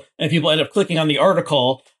viral, and people end up clicking on the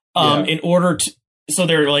article in order to. So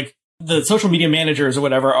they're like the social media managers or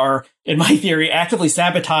whatever are, in my theory, actively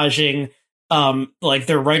sabotaging like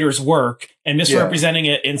their writer's work and misrepresenting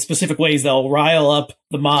it in specific ways that'll rile up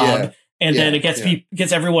the mob, and then it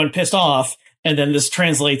gets everyone pissed off, and then this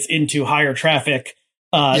translates into higher traffic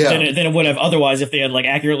than it would have otherwise if they had like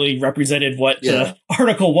accurately represented what the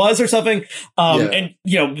article was or something. And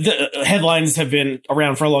you know, the headlines have been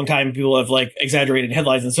around for a long time. People have like exaggerated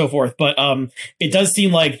headlines and so forth, but it does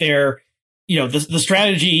seem like they're, you know, the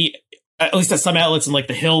strategy, at least at some outlets, and like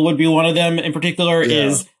The Hill would be one of them in particular,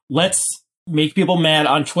 is let's make people mad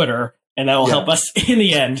on Twitter, and that will help us in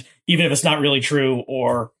the end, even if it's not really true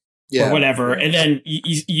or whatever. And then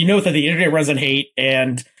you note that the internet runs on hate.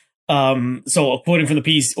 And so quoting from the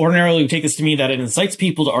piece, ordinarily we take this to mean that it incites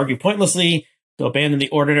people to argue pointlessly, to abandon the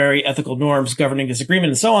ordinary ethical norms governing disagreement,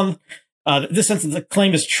 and so on. This sense of the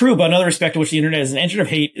claim is true, but another respect to which the internet is an engine of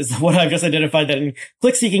hate is what I've just identified, that in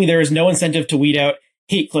click seeking, there is no incentive to weed out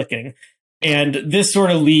hate clicking. And this sort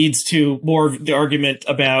of leads to more of the argument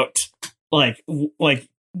about like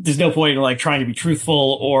there's no point in like trying to be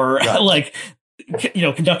truthful or like, you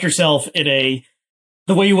know, conduct yourself in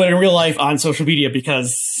the way you would in real life on social media,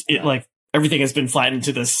 because it like everything has been flattened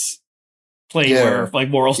to this plane where like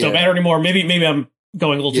morals don't matter anymore. Maybe I'm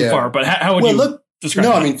going a little too far, but how would you describe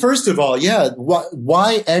that? I mean, first of all,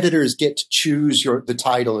 why editors get to choose the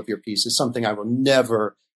title of your piece is something I will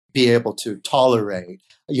never be able to tolerate.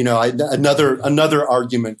 You know, another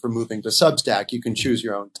argument for moving to Substack, you can choose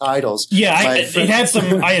your own titles. Yeah, it had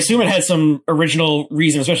some. I assume it had some original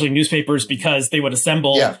reason, especially newspapers, because they would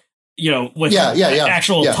assemble, with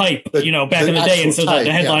actual type, back in the day. And so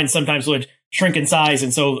the headlines sometimes would shrink in size.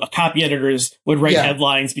 And so copy editors would write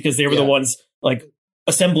headlines because they were the ones like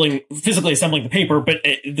physically assembling the paper. But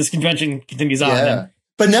this convention continues on. Yeah.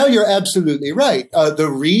 But now you're absolutely right.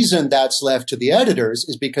 The reason that's left to the editors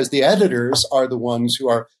is because the editors are the ones who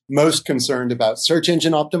are most concerned about search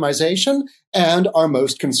engine optimization and are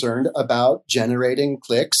most concerned about generating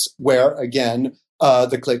clicks where, again,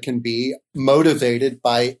 the click can be motivated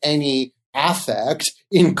by any affect,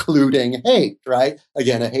 including hate, right?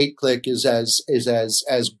 Again, a hate click is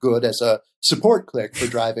as good as a support click for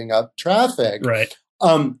driving up traffic. Right.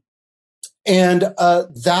 And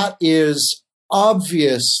that is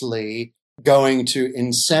obviously going to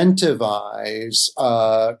incentivize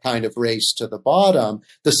kind of race to the bottom.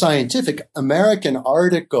 The Scientific American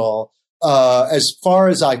article, as far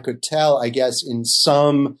as I could tell, I guess in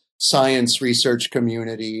some science research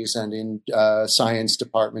communities and in science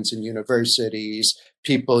departments in universities,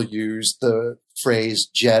 people use the phrase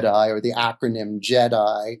JEDI or the acronym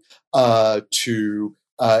JEDI to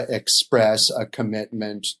express a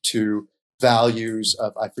commitment to values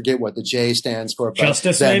of, I forget what the J stands for. But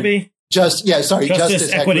justice, maybe? Justice,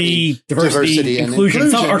 equity, diversity, and inclusion.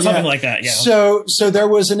 Or something like that, yeah. So there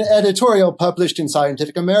was an editorial published in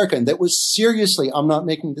Scientific American that was seriously, I'm not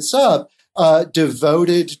making this up,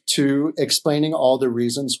 devoted to explaining all the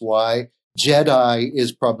reasons why Jedi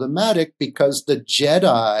is problematic, because the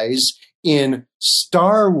Jedis in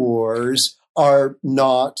Star Wars are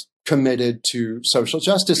not committed to social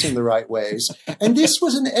justice in the right ways. And this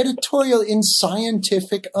was an editorial in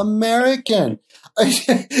Scientific American.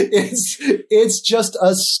 It's just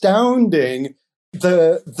astounding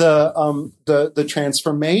the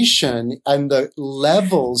transformation and the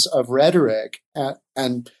levels of rhetoric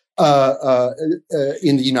and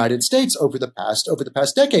in the United States over the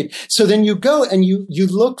past decade. So then you go and you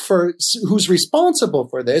look for who's responsible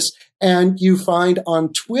for this, and you find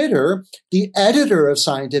on Twitter the editor of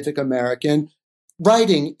Scientific American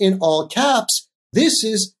writing in all caps, "This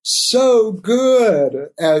is so good!"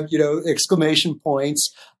 And exclamation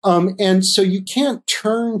points. And so you can't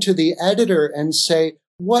turn to the editor and say,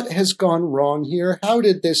 what has gone wrong here? How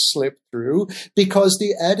did this slip through? Because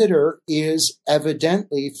the editor is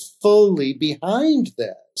evidently fully behind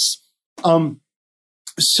this.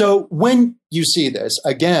 So when you see this,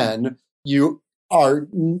 again, you are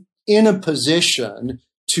in a position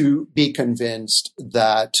to be convinced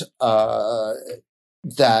that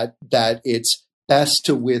that it's best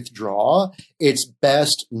to withdraw. It's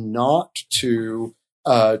best not to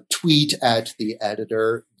tweet at the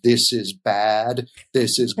editor, "This is bad,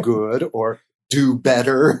 this is good," or "do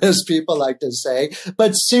better," as people like to say,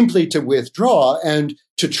 but simply to withdraw and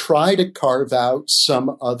to try to carve out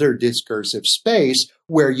some other discursive space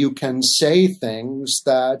where you can say things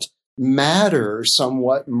that matter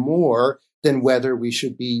somewhat more than whether we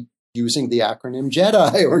should be using the acronym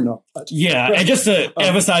JEDI or not. Yeah, and just to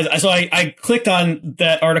emphasize, so I clicked on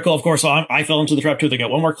that article, of course, so I fell into the trap too. They got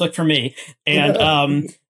one more click from me, and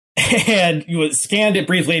and you scanned it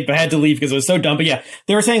briefly, but had to leave because it was so dumb. But yeah,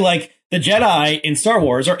 they were saying like the Jedi in Star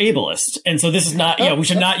Wars are ableist, and so this is not, we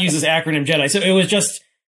should not use this acronym JEDI. So it was just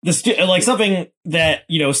like something that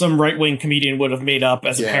some right wing comedian would have made up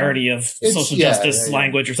as a parody of social justice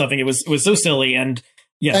language or something. It was so silly, and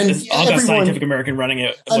all got Scientific American running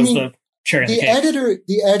it. The cherry on the cake.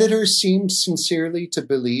 The editor seemed sincerely to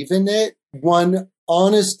believe in it. One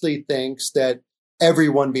honestly thinks that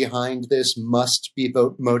everyone behind this must be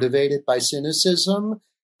motivated by cynicism.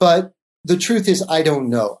 But the truth is, I don't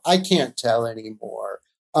know. I can't tell anymore.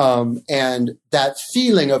 And that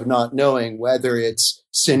feeling of not knowing whether it's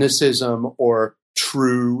cynicism or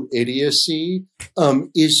true idiocy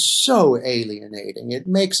is so alienating. It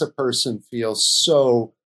makes a person feel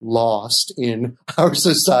so lost in our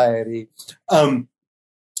society. And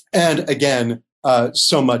again,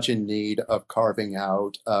 so much in need of carving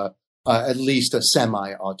out at least a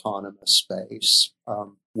semi-autonomous space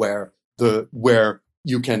where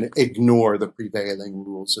you can ignore the prevailing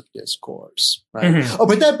rules of discourse, right? Mm-hmm. Oh,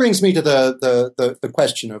 but that brings me to the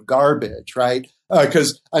question of garbage, right?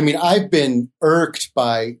 Because I've been irked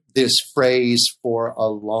by this phrase for a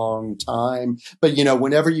long time. But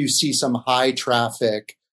whenever you see some high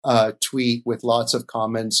traffic tweet with lots of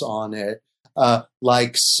comments on it,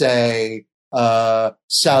 like say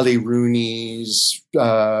Sally Rooney's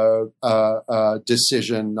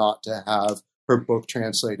decision not to have her book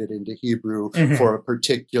translated into Hebrew for a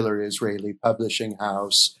particular Israeli publishing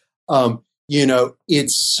house.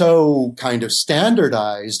 It's so kind of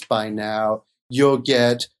standardized by now. You'll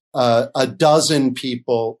get a dozen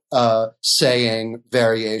people saying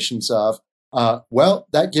variations of, well,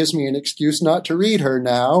 that gives me an excuse not to read her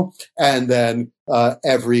now. And then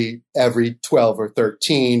every 12 or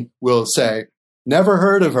 13 will say, never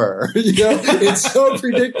heard of her. It's so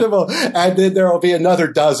predictable. And then there will be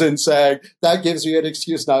another dozen saying, that gives me an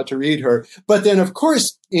excuse not to read her. But then, of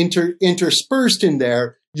course, interspersed in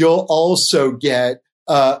there, you'll also get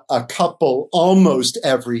a couple almost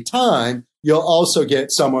every time. You'll also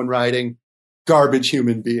get someone writing garbage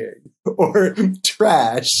human being or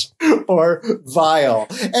trash or vile.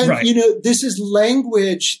 And, right. This is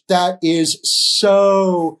language that is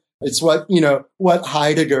so, it's what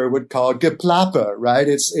Heidegger would call Geplapper, right?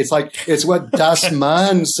 It's what Das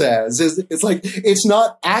Man says. It's like, it's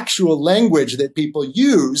not actual language that people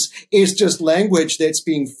use. It's just language that's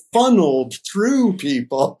being funneled through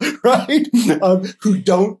people, right? Who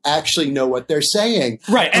don't actually know what they're saying.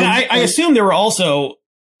 Right. And I assume there were also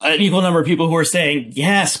an equal number of people who are saying,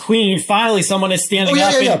 yes, Queen, finally someone is standing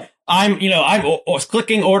up. And I'm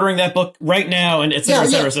clicking, ordering that book right now, and et cetera, et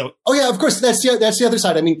cetera. So, of course, that's the other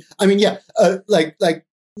side. I mean, like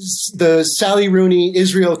the Sally Rooney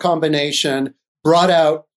Israel combination brought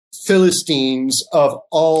out Philistines of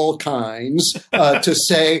all kinds to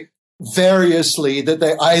say variously that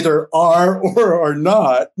they either are or are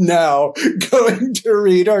not now going to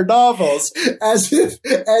read our novels, as if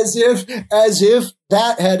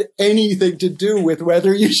that had anything to do with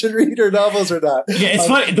whether you should read her novels or not. Yeah, it's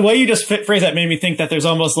funny. The way you just phrase that made me think that there's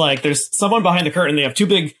almost like there's someone behind the curtain. They have two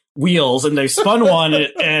big wheels, and they spun one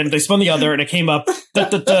and they spun the other, and it came up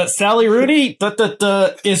Sally Rooney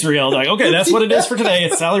Israel. Like, okay, that's what it is for today.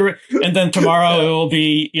 It's Sally Rooney, and then tomorrow it will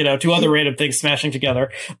be two other random things smashing together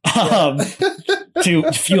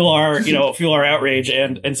to fuel our outrage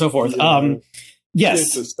and so forth.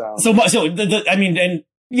 Yes. I mean, and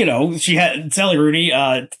she had Sally Rooney,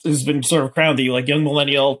 who's been sort of crowned the young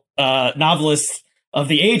millennial novelist of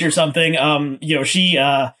the age or something. She.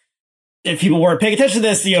 If people weren't paying attention to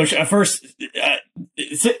this, at first,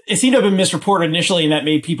 it seemed to have been misreported initially, and that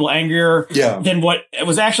made people angrier than what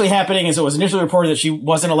was actually happening. And so it was initially reported that she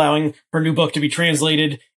wasn't allowing her new book to be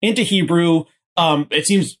translated into Hebrew. It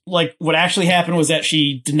seems like what actually happened was that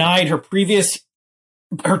she denied her previous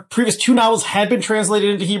two novels had been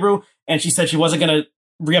translated into Hebrew, and she said she wasn't going to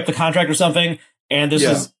re-up the contract or something. And this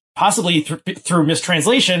was possibly through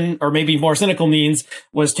mistranslation, or maybe more cynical means,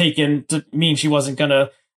 was taken to mean she wasn't going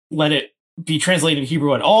to let it be translated in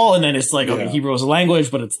Hebrew at all. And then it's like, okay, Hebrew is a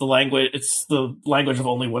language, but it's the language of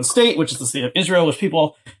only one state, which is the state of Israel, which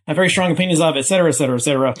people have very strong opinions of, et cetera, et cetera, et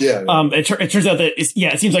cetera. It turns out that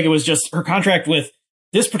it seems like it was just her contract with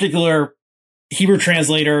this particular Hebrew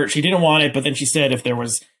translator. She didn't want it, but then she said if there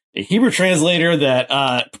was a Hebrew translator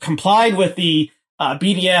that complied with the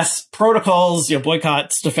BDS protocols,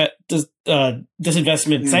 boycott,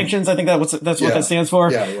 disinvestment sanctions. I think that's what that stands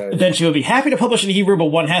for. Then she would be happy to publish in Hebrew, but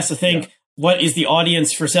one has to think, what is the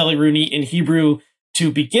audience for Sally Rooney in Hebrew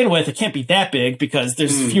to begin with? It can't be that big because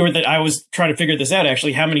there's fewer that I was trying to figure this out.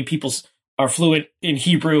 Actually, how many people are fluent in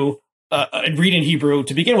Hebrew and read in Hebrew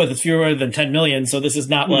to begin with? It's fewer than 10 million. So this is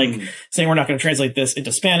not like saying we're not going to translate this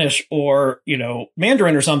into Spanish or,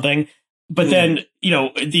 Mandarin or something. But then,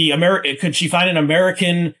 could she find an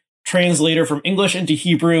American translator from English into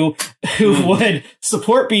Hebrew who would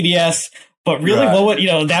support BDS? But really, what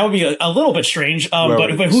would, that would be a little bit strange. But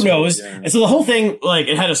who knows? And so the whole thing,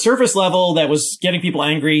 it had a surface level that was getting people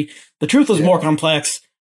angry. The truth was more complex.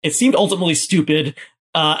 It seemed ultimately stupid,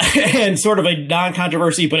 and sort of a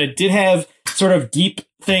non-controversy, but it did have sort of deep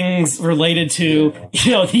things related to,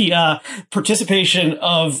 the participation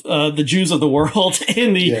of the Jews of the world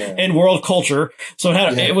in world culture. So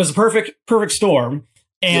it was a perfect storm.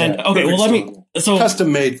 And so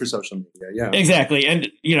custom made for social media. Exactly. And,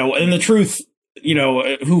 and the truth,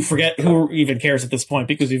 who even cares at this point,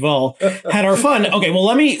 because we've all had our fun. Okay. Well,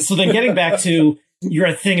 so then getting back to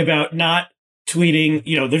your thing about not tweeting,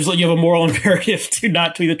 you have a moral imperative to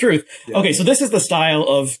not tweet the truth. Okay. So this is the style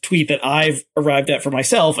of tweet that I've arrived at for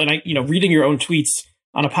myself. And reading your own tweets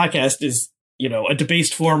on a podcast is, a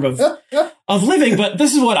debased form of living. But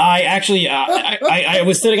this is what I actually, I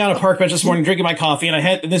was sitting on a park bench this morning, drinking my coffee,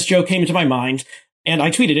 and this joke came into my mind, and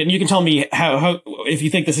I tweeted it. And you can tell me how if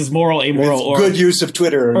you think this is moral, amoral, or good use of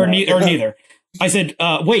Twitter or neither. I said,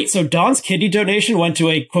 wait, so Don's kidney donation went to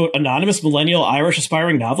a, quote, anonymous millennial Irish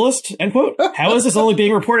aspiring novelist, end quote. How is this only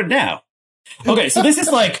being reported now? Okay, so this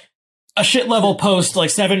is like a shit level post,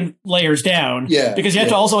 7 layers down. Because you have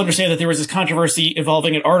to also understand that there was this controversy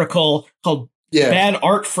involving an article called Bad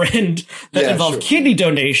Art Friend that involved kidney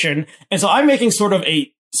donation. And so I'm making sort of a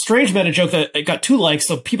strange meta joke that it got 2 likes,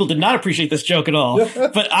 so people did not appreciate this joke at all.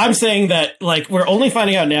 But I'm saying that, like, we're only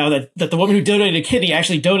finding out now that the woman who donated a kidney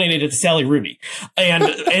actually donated it to Sally Rooney.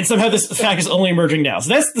 And somehow this fact is only emerging now. So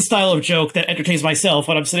that's the style of joke that entertains myself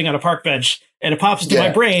when I'm sitting on a park bench and it pops into my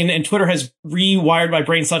brain, and Twitter has rewired my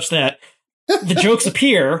brain such that the jokes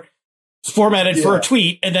appear formatted for a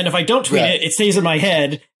tweet, and then if I don't tweet it, it stays in my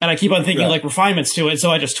head, and I keep on thinking like refinements to it,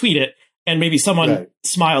 so I just tweet it. And maybe someone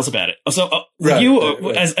smiles about it. So,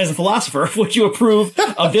 as a philosopher, would you approve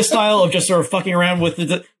of this style of just sort of fucking around with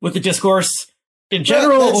the discourse in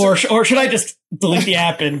general, or should I just delete the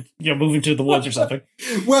app and move into the woods or something?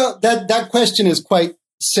 Well, that question is quite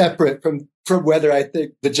separate from whether I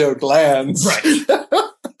think the joke lands. Right.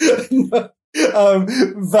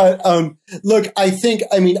 Look,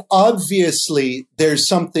 I mean, obviously, there's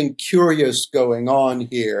something curious going on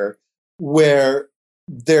here, where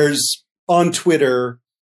there's on Twitter,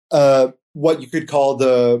 what you could call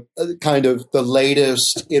the kind of the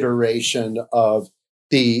latest iteration of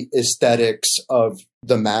the aesthetics of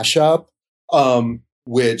the mashup,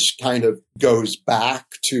 which kind of goes back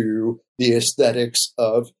to the aesthetics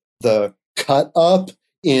of the cut up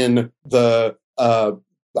in the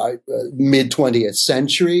mid 20th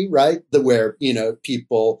century, right? Where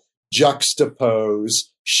people juxtapose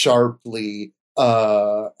sharply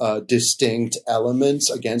distinct elements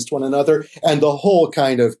against one another, and the whole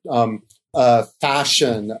kind of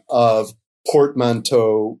fashion of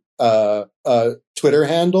portmanteau Twitter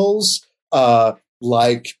handles,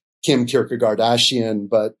 like Kim Kierkegaardashian,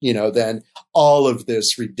 but then all of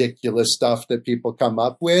this ridiculous stuff that people come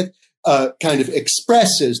up with kind of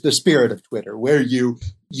expresses the spirit of Twitter, where you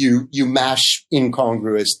mash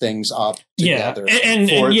incongruous things up together.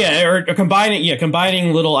 Or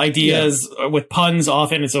combining little ideas with puns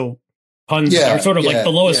often. And so puns are sort of like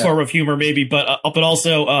the lowest form of humor, maybe, but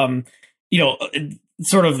also,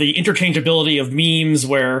 sort of the interchangeability of memes,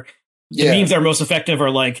 where the memes that are most effective are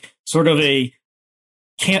like sort of a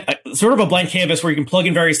blank canvas where you can plug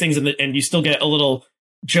in various things and you still get a little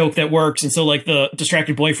joke that works. And so like the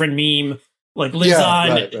distracted boyfriend meme like lives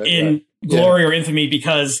on in glory or infamy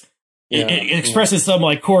because it expresses some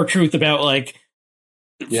like core truth about like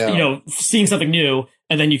seeing something new,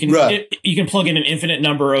 and then you can plug in an infinite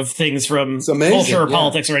number of things from culture or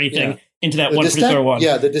politics or anything into that one particular one.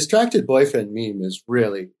 Yeah, the distracted boyfriend meme is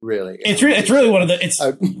really it's really one of it's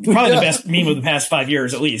probably the best meme of the past 5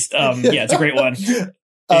 years at least. It's a great one.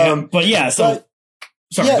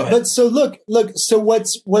 So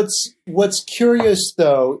what's curious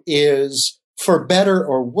though is, for better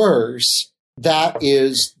or worse,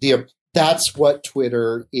 that's what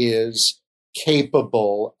Twitter is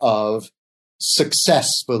capable of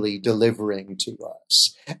successfully delivering to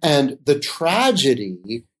us. And the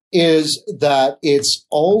tragedy is that it's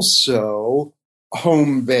also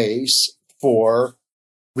home base for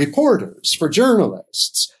reporters, for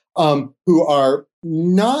journalists, who are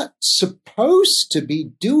not supposed to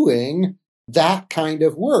be doing that kind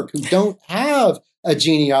of work, who don't have a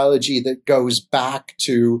genealogy that goes back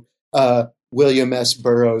to William S.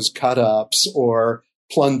 Burroughs cut-ups or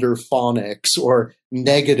plunder phonics or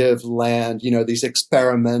negative land, these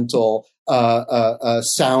experimental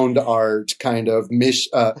sound art kind of mixes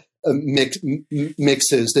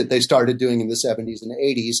that they started doing in the 70s and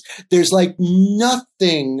 80s. There's like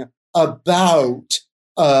nothing about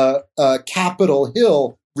Capitol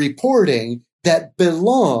Hill reporting that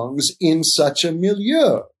belongs in such a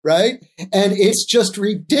milieu, right? And it's just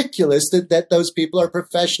ridiculous that those people are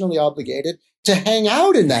professionally obligated to hang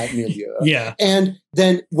out in that milieu. Yeah. And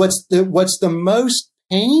then what's the most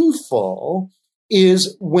painful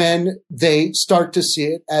is when they start to see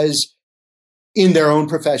it as in their own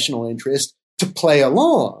professional interest to play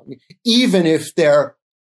along, even if their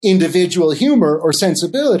individual humor or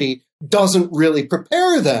sensibility doesn't really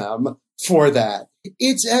prepare them for that.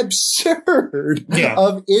 It's absurd.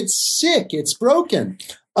 It's sick. It's broken.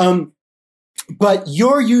 But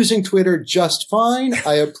you're using Twitter just fine.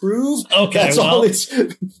 I approve. Okay, that's all it's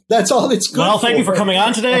good. Well, thank you for coming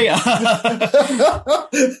on today.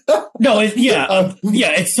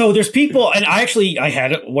 So there's people, and I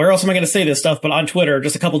had it. Where else am I going to say this stuff? But on Twitter,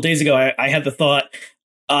 just a couple days ago, I had the thought.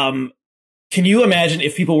 Can you imagine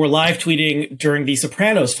if people were live tweeting during the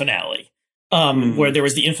Sopranos finale, where there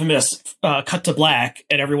was the infamous cut to black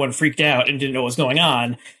and everyone freaked out and didn't know what was going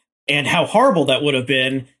on, and how horrible that would have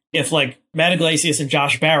been if like Matt Iglesias and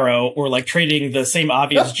Josh Barrow were like trading the same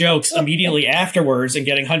obvious jokes immediately afterwards and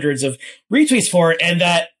getting hundreds of retweets for it. And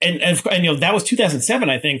you know, that was 2007,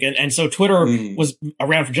 I think. And so Twitter was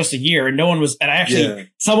around for just a year, and no one was, and I actually,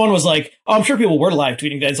 someone was like, oh, I'm sure people were live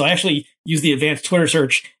tweeting then. So I actually used the advanced Twitter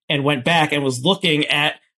search and went back and was looking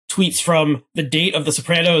at tweets from the date of the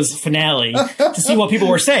Sopranos finale to see what people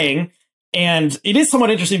were saying. And it is somewhat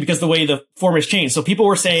interesting because the way the form has changed. So people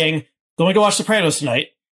were saying, going to watch Sopranos tonight.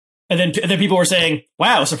 And then people were saying,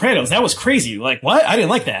 wow, Sopranos, that was crazy. Like, what? I didn't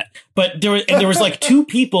like that. But there was like two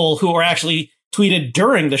people who were actually tweeted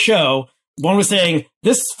during the show. One was saying,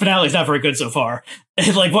 this finale is not very good so far.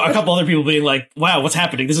 And like a couple other people being like, wow, what's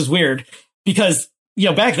happening? This is weird. Because, you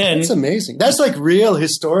know, back then. That's amazing. That's like real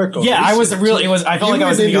historical. Yeah, I felt like I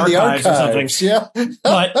was in the archives or something. Yeah.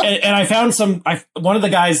 But, and I found one of the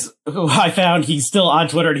guys who I found, he's still on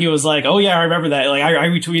Twitter, and he was like, oh yeah, I remember that. Like I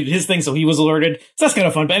retweeted his thing, so he was alerted. So that's kind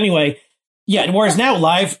of fun. But anyway, yeah. And whereas now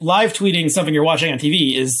live tweeting something you're watching on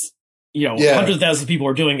TV is, you know, hundreds of thousands of people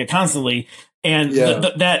are doing it constantly. And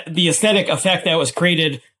the aesthetic effect that was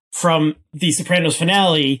created from the Sopranos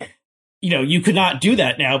finale, you know, you could not do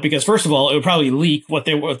that now because, first of all, it would probably leak what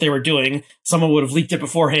they were doing. Someone would have leaked it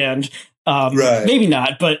beforehand. Maybe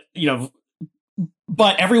not, but, you know,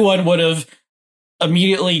 but everyone would have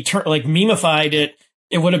immediately memeified it.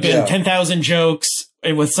 It would have been 10,000 jokes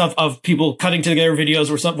with stuff of people cutting together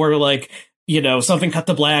videos where like, you know, something cut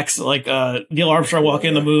the blacks, like Neil Armstrong walking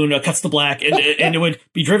on the moon cuts the black, and it would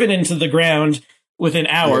be driven into the ground within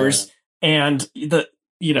hours, and et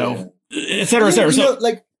cetera, et cetera. So,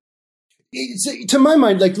 like, to my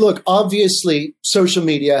mind, like, look, obviously, social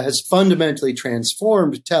media has fundamentally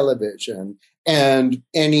transformed television and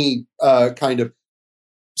any kind of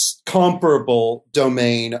comparable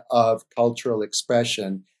domain of cultural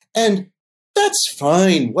expression. And that's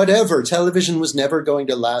fine, whatever. Television was never going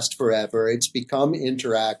to last forever. It's become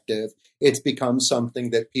interactive. It's become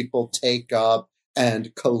something that people take up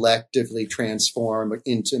and collectively transform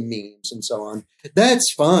into memes and so on.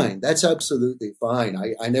 That's fine. That's absolutely fine.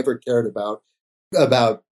 I never cared about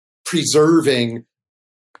preserving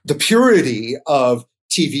the purity of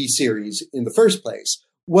TV series in the first place.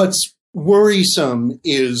 What's worrisome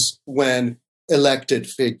is when elected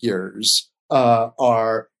figures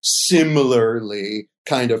are similarly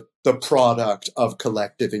kind of the product of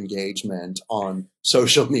collective engagement on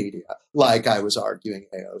social media, like I was arguing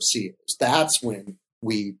AOC is. That's when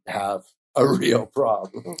we have a real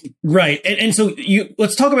problem. Right. And so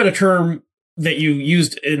let's talk about a term that you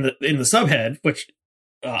used in the subhead, which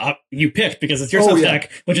you picked because it's your Substack,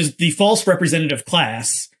 which is the false representative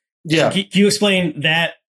class. Yeah. Can you explain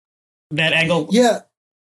that angle? Yeah.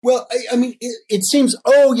 Well, I mean, it seems,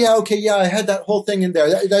 I had that whole thing in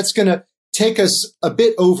there. That's going to take us a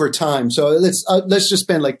bit over time. So let's just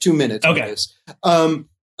spend like 2 minutes on this.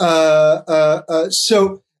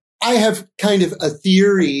 So I have kind of a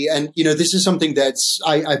theory, and, you know, this is something that's,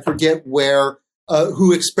 I forget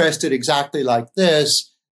who expressed it exactly like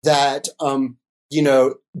this, that, you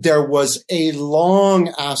know, there was a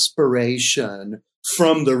long aspiration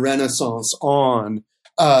from the Renaissance on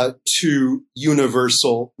to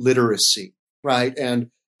universal literacy, right? And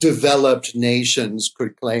developed nations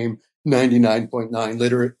could claim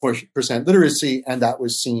 99.9% literacy, and that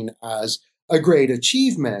was seen as a great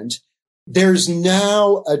achievement. There's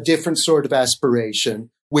now a different sort of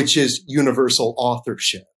aspiration, which is universal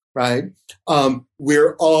authorship, right?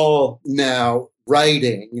 We're all now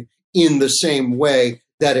writing in the same way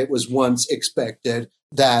that it was once expected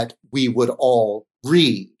that we would all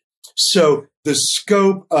read. So the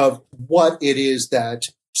scope of what it is that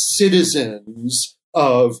citizens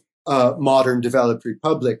of modern developed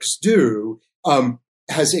republics do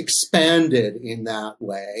has expanded in that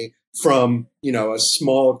way from, you know, a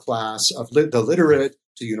small class of the literate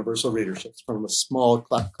to universal readership, from a small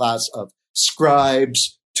class of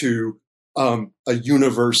scribes to a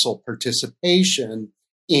universal participation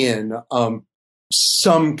in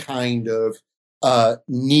some kind of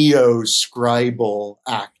neo-scribal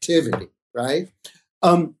activity, right?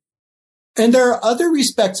 And there are other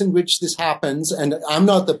respects in which this happens, and I'm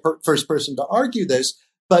not the first person to argue this,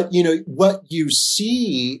 but, you know, what you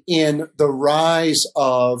see in the rise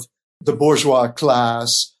of the bourgeois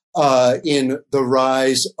class, in the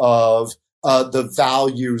rise of the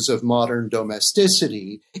values of modern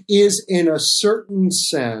domesticity, is in a certain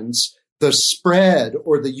sense the spread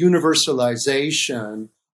or the universalization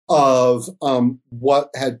of what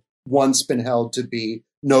had once been held to be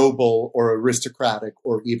noble or aristocratic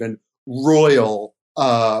or even royal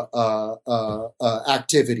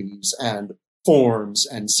activities and forms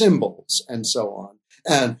and symbols and so on.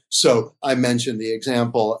 And so I mentioned the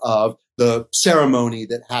example of the ceremony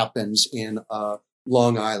that happens in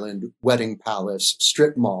Long Island Wedding Palace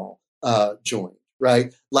strip mall joint,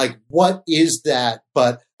 right? Like, what is that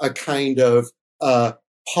but a kind of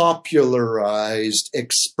popularized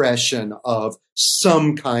expression of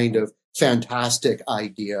some kind of fantastic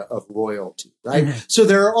idea of royalty, right? Mm-hmm. So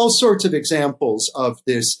there are all sorts of examples of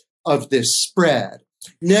this spread.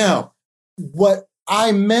 Now, what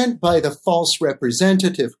I meant by the false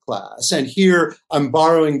representative class, and here I'm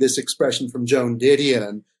borrowing this expression from Joan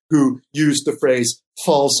Didion, who used the phrase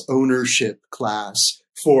false ownership class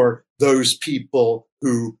for those people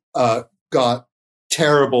who got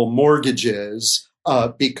terrible mortgages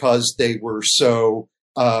because they were so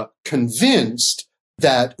convinced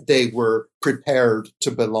that they were prepared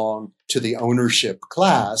to belong to the ownership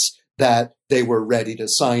class, that they were ready to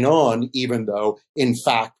sign on, even though, in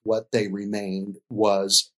fact, what they remained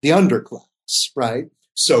was the underclass, right?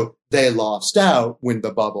 So they lost out when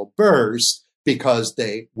the bubble burst because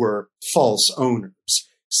they were false owners.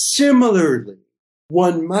 Similarly,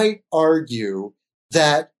 one might argue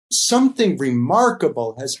that something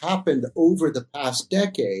remarkable has happened over the past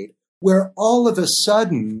decade where all of a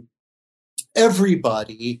sudden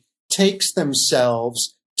everybody takes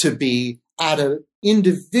themselves to be at an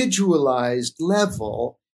individualized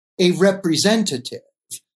level a representative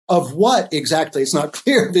of what exactly. It's not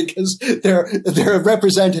clear because they're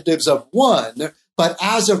representatives of one, but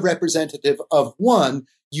as a representative of one,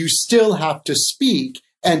 you still have to speak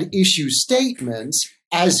and issue statements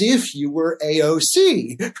as if you were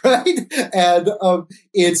AOC, right? And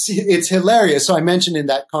it's hilarious. So I mentioned in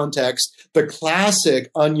that context the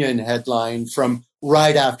classic Onion headline from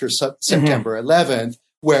right after September 11th,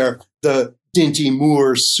 where the Dinty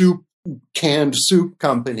Moore canned soup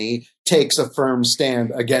company takes a firm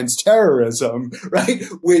stand against terrorism, right?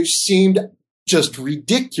 Which seemed just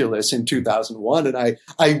ridiculous in 2001. And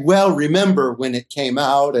I well remember when it came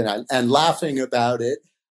out and laughing about it.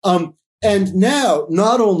 And now,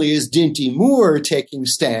 not only is Dinty Moore taking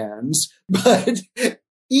stands, but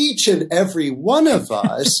each and every one of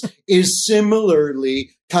us is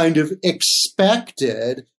similarly kind of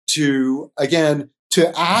expected to, again,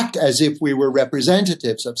 to act as if we were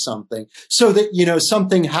representatives of something. So that, you know,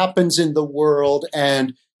 something happens in the world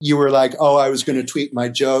and you were like, oh, I was going to tweet my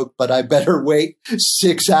joke, but I better wait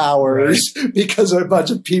 6 hours because a bunch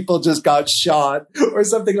of people just got shot or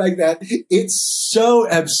something like that. It's so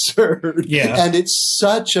absurd. Yeah. And it's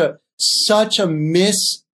such a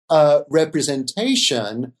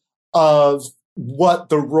misrepresentation of what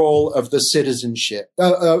the role of the citizenship,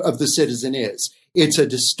 of the citizen is. It's a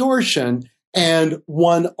distortion. And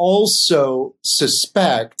one also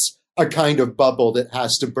suspects a kind of bubble that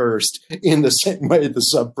has to burst in the same way the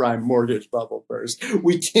subprime mortgage bubble burst.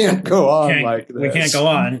 We can't go on like this. We can't go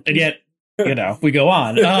on. And yet, you know, we go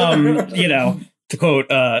on. You know, to quote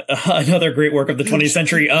another great work of the 20th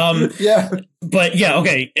century. Yeah. But yeah,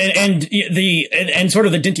 okay. And sort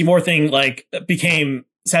of the Dinty Moore thing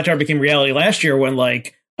satire became reality last year when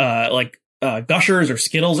Gushers or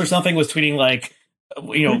Skittles or something was tweeting like,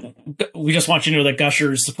 you know, we just want you to know that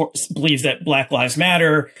Gushers believes that Black Lives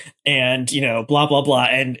Matter and, you know, blah, blah, blah.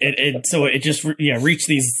 And so it just, reached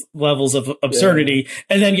these levels of absurdity. Yeah.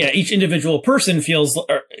 And then, each individual person feels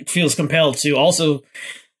compelled to also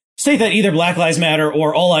state that either Black Lives Matter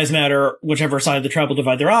or All Lives Matter, whichever side of the tribal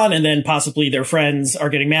divide they're on. And then possibly their friends are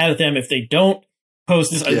getting mad at them if they don't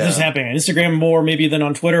post this. Yeah. This is happening on Instagram more maybe than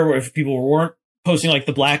on Twitter, where if people weren't posting like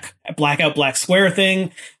the blackout black square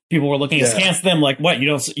thing, people were looking askance at them like, what, you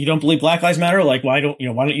don't believe Black Lives Matter? Like, why don't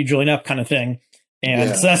you join up kind of thing?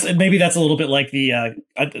 And so that's a little bit like the,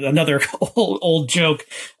 another old joke,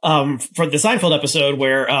 for the Seinfeld episode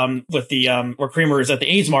where, where Kramer is at the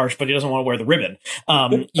AIDS march, but he doesn't want to wear the ribbon.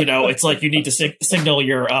 It's like you need to signal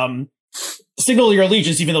your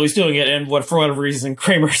allegiance, even though he's doing it. And for whatever reason,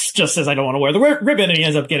 Kramer just says, I don't want to wear the ribbon. And he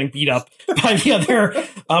ends up getting beat up by the other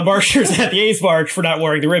marchers at the AIDS march for not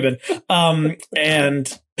wearing the ribbon.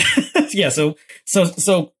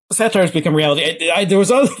 So satire has become reality. There was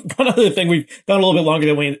one other thing. We've gone a little bit longer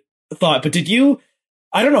than we thought, but I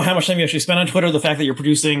don't know how much time you actually spend on Twitter. The fact that you're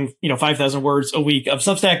producing, 5,000 words a week of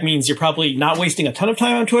Substack means you're probably not wasting a ton of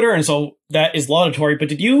time on Twitter. And so that is laudatory. But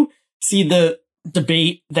did you see the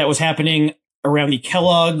debate that was happening around the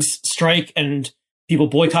Kellogg's strike and people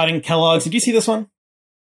boycotting Kellogg's? Did you see this one?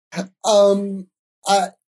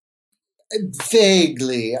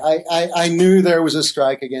 Vaguely. I knew there was a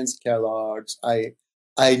strike against Kellogg's.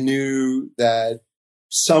 I knew that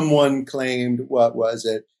someone claimed, what was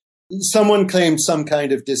it? Someone claimed some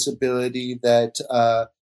kind of disability that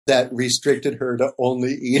that restricted her to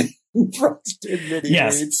only eating frosted mini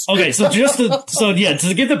wheats. Okay, so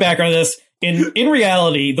to give the background of this, in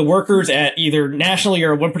reality, the workers at either nationally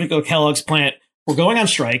or one particular Kellogg's plant were going on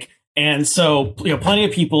strike, and so plenty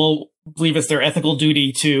of people believe it's their ethical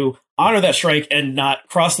duty to honor that strike and not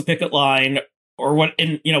cross the picket line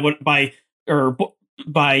by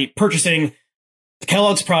purchasing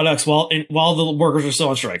Kellogg's products while the workers are still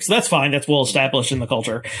on strike. So that's fine. That's well established in the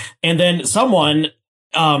culture. And then someone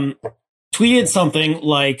tweeted something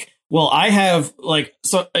like, well, I have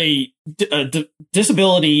a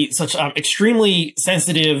disability such I'm extremely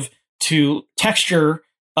sensitive to texture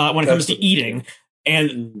when it comes to eating.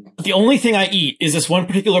 And the only thing I eat is this one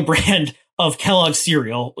particular brand of Kellogg's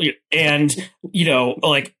cereal. And,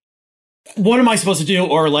 what am I supposed to do?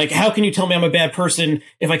 Or how can you tell me I'm a bad person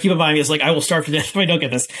if I keep on buying this? I will starve to death if I don't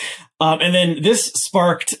get this. And then this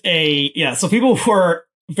sparked so people were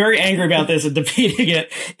very angry about this and debating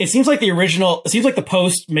it. It seems like the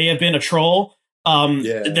post may have been a troll.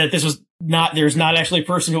 That this was there's not actually a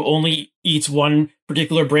person who only eats one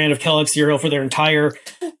particular brand of Kellogg's cereal for their entire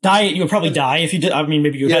diet. You would probably die if you did. I mean,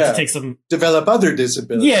 maybe you would have to take develop other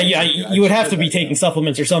disabilities. You would have to be taking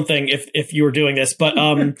supplements or something if you were doing this. But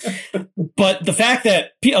but the fact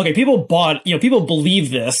that people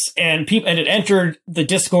believe this and it entered the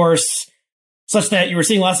discourse such that you were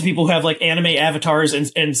seeing lots of people who have anime avatars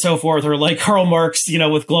and so forth, or like Karl Marx,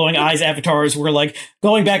 with glowing eyes avatars, were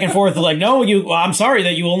going back and forth. No, I'm sorry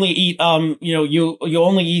that you only eat, you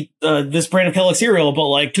only eat this brand of Kellogg cereal,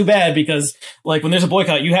 but too bad because when there's a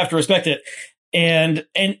boycott, you have to respect it. And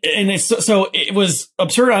so it was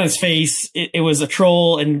absurd on its face. It was a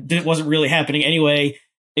troll and it wasn't really happening anyway.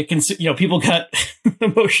 People got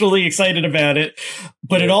emotionally excited about it,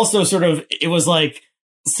 but it also it was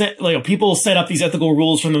people set up these ethical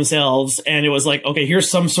rules for themselves, and it was okay, here's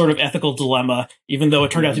some sort of ethical dilemma, even though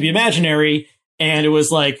it turned out to be imaginary. And it was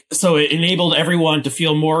so it enabled everyone to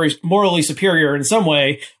feel more morally superior in some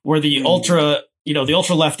way, where the ultra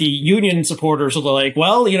lefty union supporters were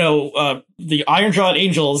well, the iron-jawed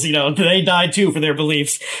angels, they died too for their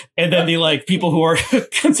beliefs. And then the people who are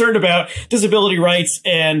concerned about disability rights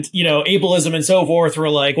and, ableism and so forth were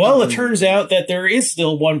well, it turns out that there is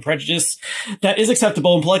still one prejudice that is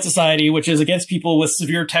acceptable in polite society, which is against people with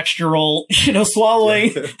severe textural,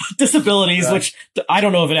 swallowing disabilities, which I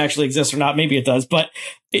don't know if it actually exists or not. Maybe it does, but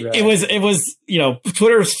it was,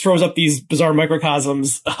 Twitter throws up these bizarre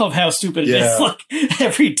microcosms of how stupid it is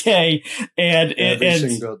every day. And every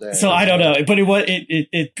single day. So I don't know, but it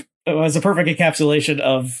was a perfect encapsulation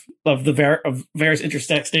of various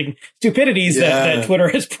intersecting stupidities that Twitter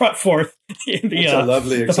has brought forth in the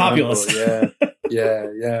lovely the populace.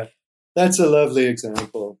 Yeah. That's a lovely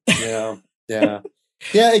example. Yeah.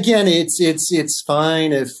 Yeah, again, it's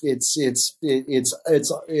fine if it's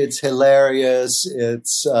hilarious,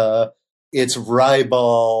 it's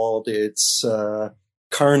ribald, it's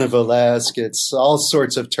carnivalesque, it's all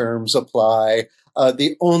sorts of terms apply.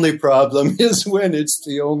 The only problem is when it's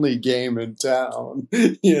the only game in town.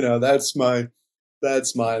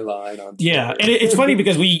 That's my line on Twitter. Yeah, and it's funny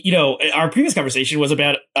because our previous conversation was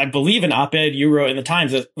about, I believe, an op-ed you wrote in the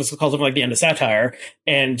Times that was called something like The End of Satire.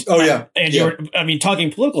 And you were,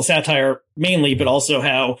 talking political satire mainly, but also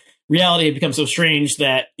how reality had become so strange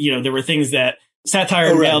that, there were things that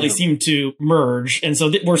satire and reality seemed to merge. And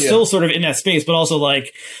so we're still sort of in that space, but also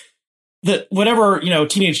whenever,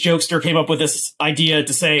 teenage jokester came up with this idea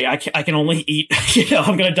to say, I can only eat,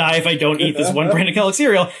 I'm going to die if I don't eat this one brand of Kellogg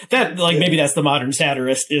cereal, that maybe that's the modern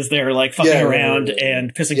satirist, is there fucking around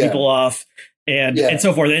and pissing people off and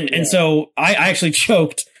so forth. And so I actually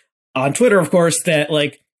joked on Twitter, of course, that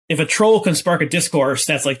if a troll can spark a discourse,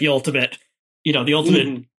 that's the ultimate,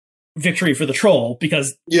 victory for the troll,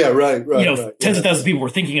 because, tens of thousands of people were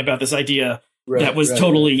thinking about this idea that was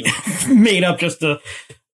totally made up just to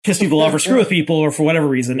piss people off or screw with people or for whatever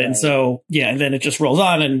reason. And so, and then it just rolls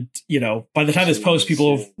on. And, by the time this post,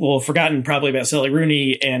 people will have forgotten probably about Sally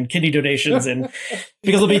Rooney and kidney donations, and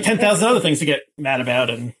because there'll be 10,000 other things to get mad about.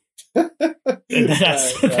 And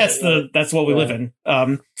that's what we live in.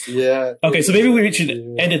 Okay. So maybe we should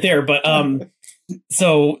end it there, but,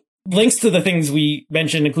 so links to the things we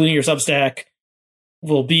mentioned, including your Substack,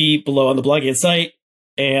 will be below on the Blogging site.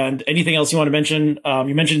 And anything else you want to mention?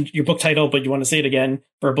 You mentioned your book title, but you want to say it again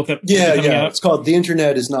for a book that coming out? It's called "The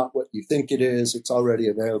Internet Is Not What You Think It Is." It's already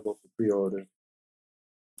available for pre-order.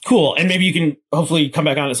 Cool, and maybe you can hopefully come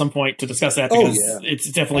back on at some point to discuss that, because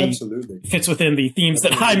it's definitely fits within the themes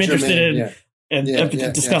that I'm interested in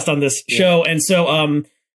and discussed on this show. And so,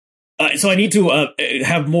 so I need to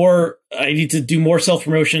have more. I need to do more self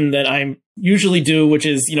promotion than I usually do, which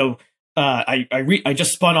is I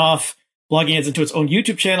just spun off Blogging Heads into its own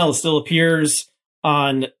YouTube channel. It still appears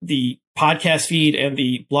on the podcast feed and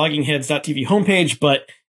the bloggingheads.tv homepage. But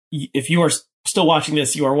if you are still watching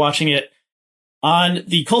this, you are watching it on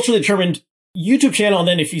the Culturally Determined YouTube channel. And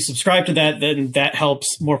then if you subscribe to that, then that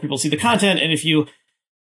helps more people see the content. And if you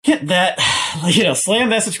hit that, slam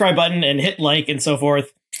that subscribe button and hit like and so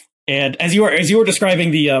forth. And as you were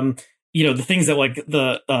describing the, the things that like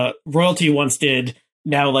the royalty once did,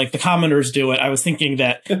 now like the commoners do it. I was thinking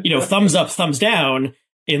that, thumbs up, thumbs down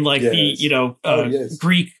in like the,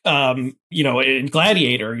 Greek, in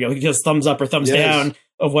Gladiator, he does thumbs up or thumbs down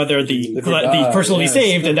of whether the person will be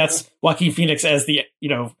saved. And that's Joaquin Phoenix as the,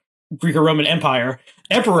 Greek or Roman emperor.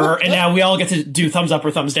 And now we all get to do thumbs up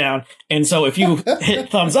or thumbs down. And so if you hit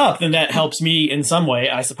thumbs up, then that helps me in some way,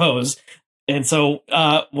 I suppose. And so,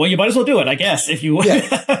 you might as well do it, I guess, if you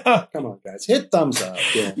come on, guys, hit thumbs up.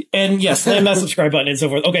 Yeah. And yes, slam that subscribe button and so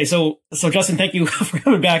forth. Okay, so Justin, thank you for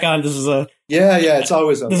coming back on. This is it's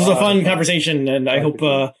always this is a fun conversation, and I hope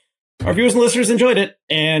our viewers and listeners enjoyed it.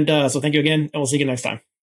 And so thank you again, and we'll see you next time.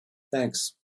 Thanks.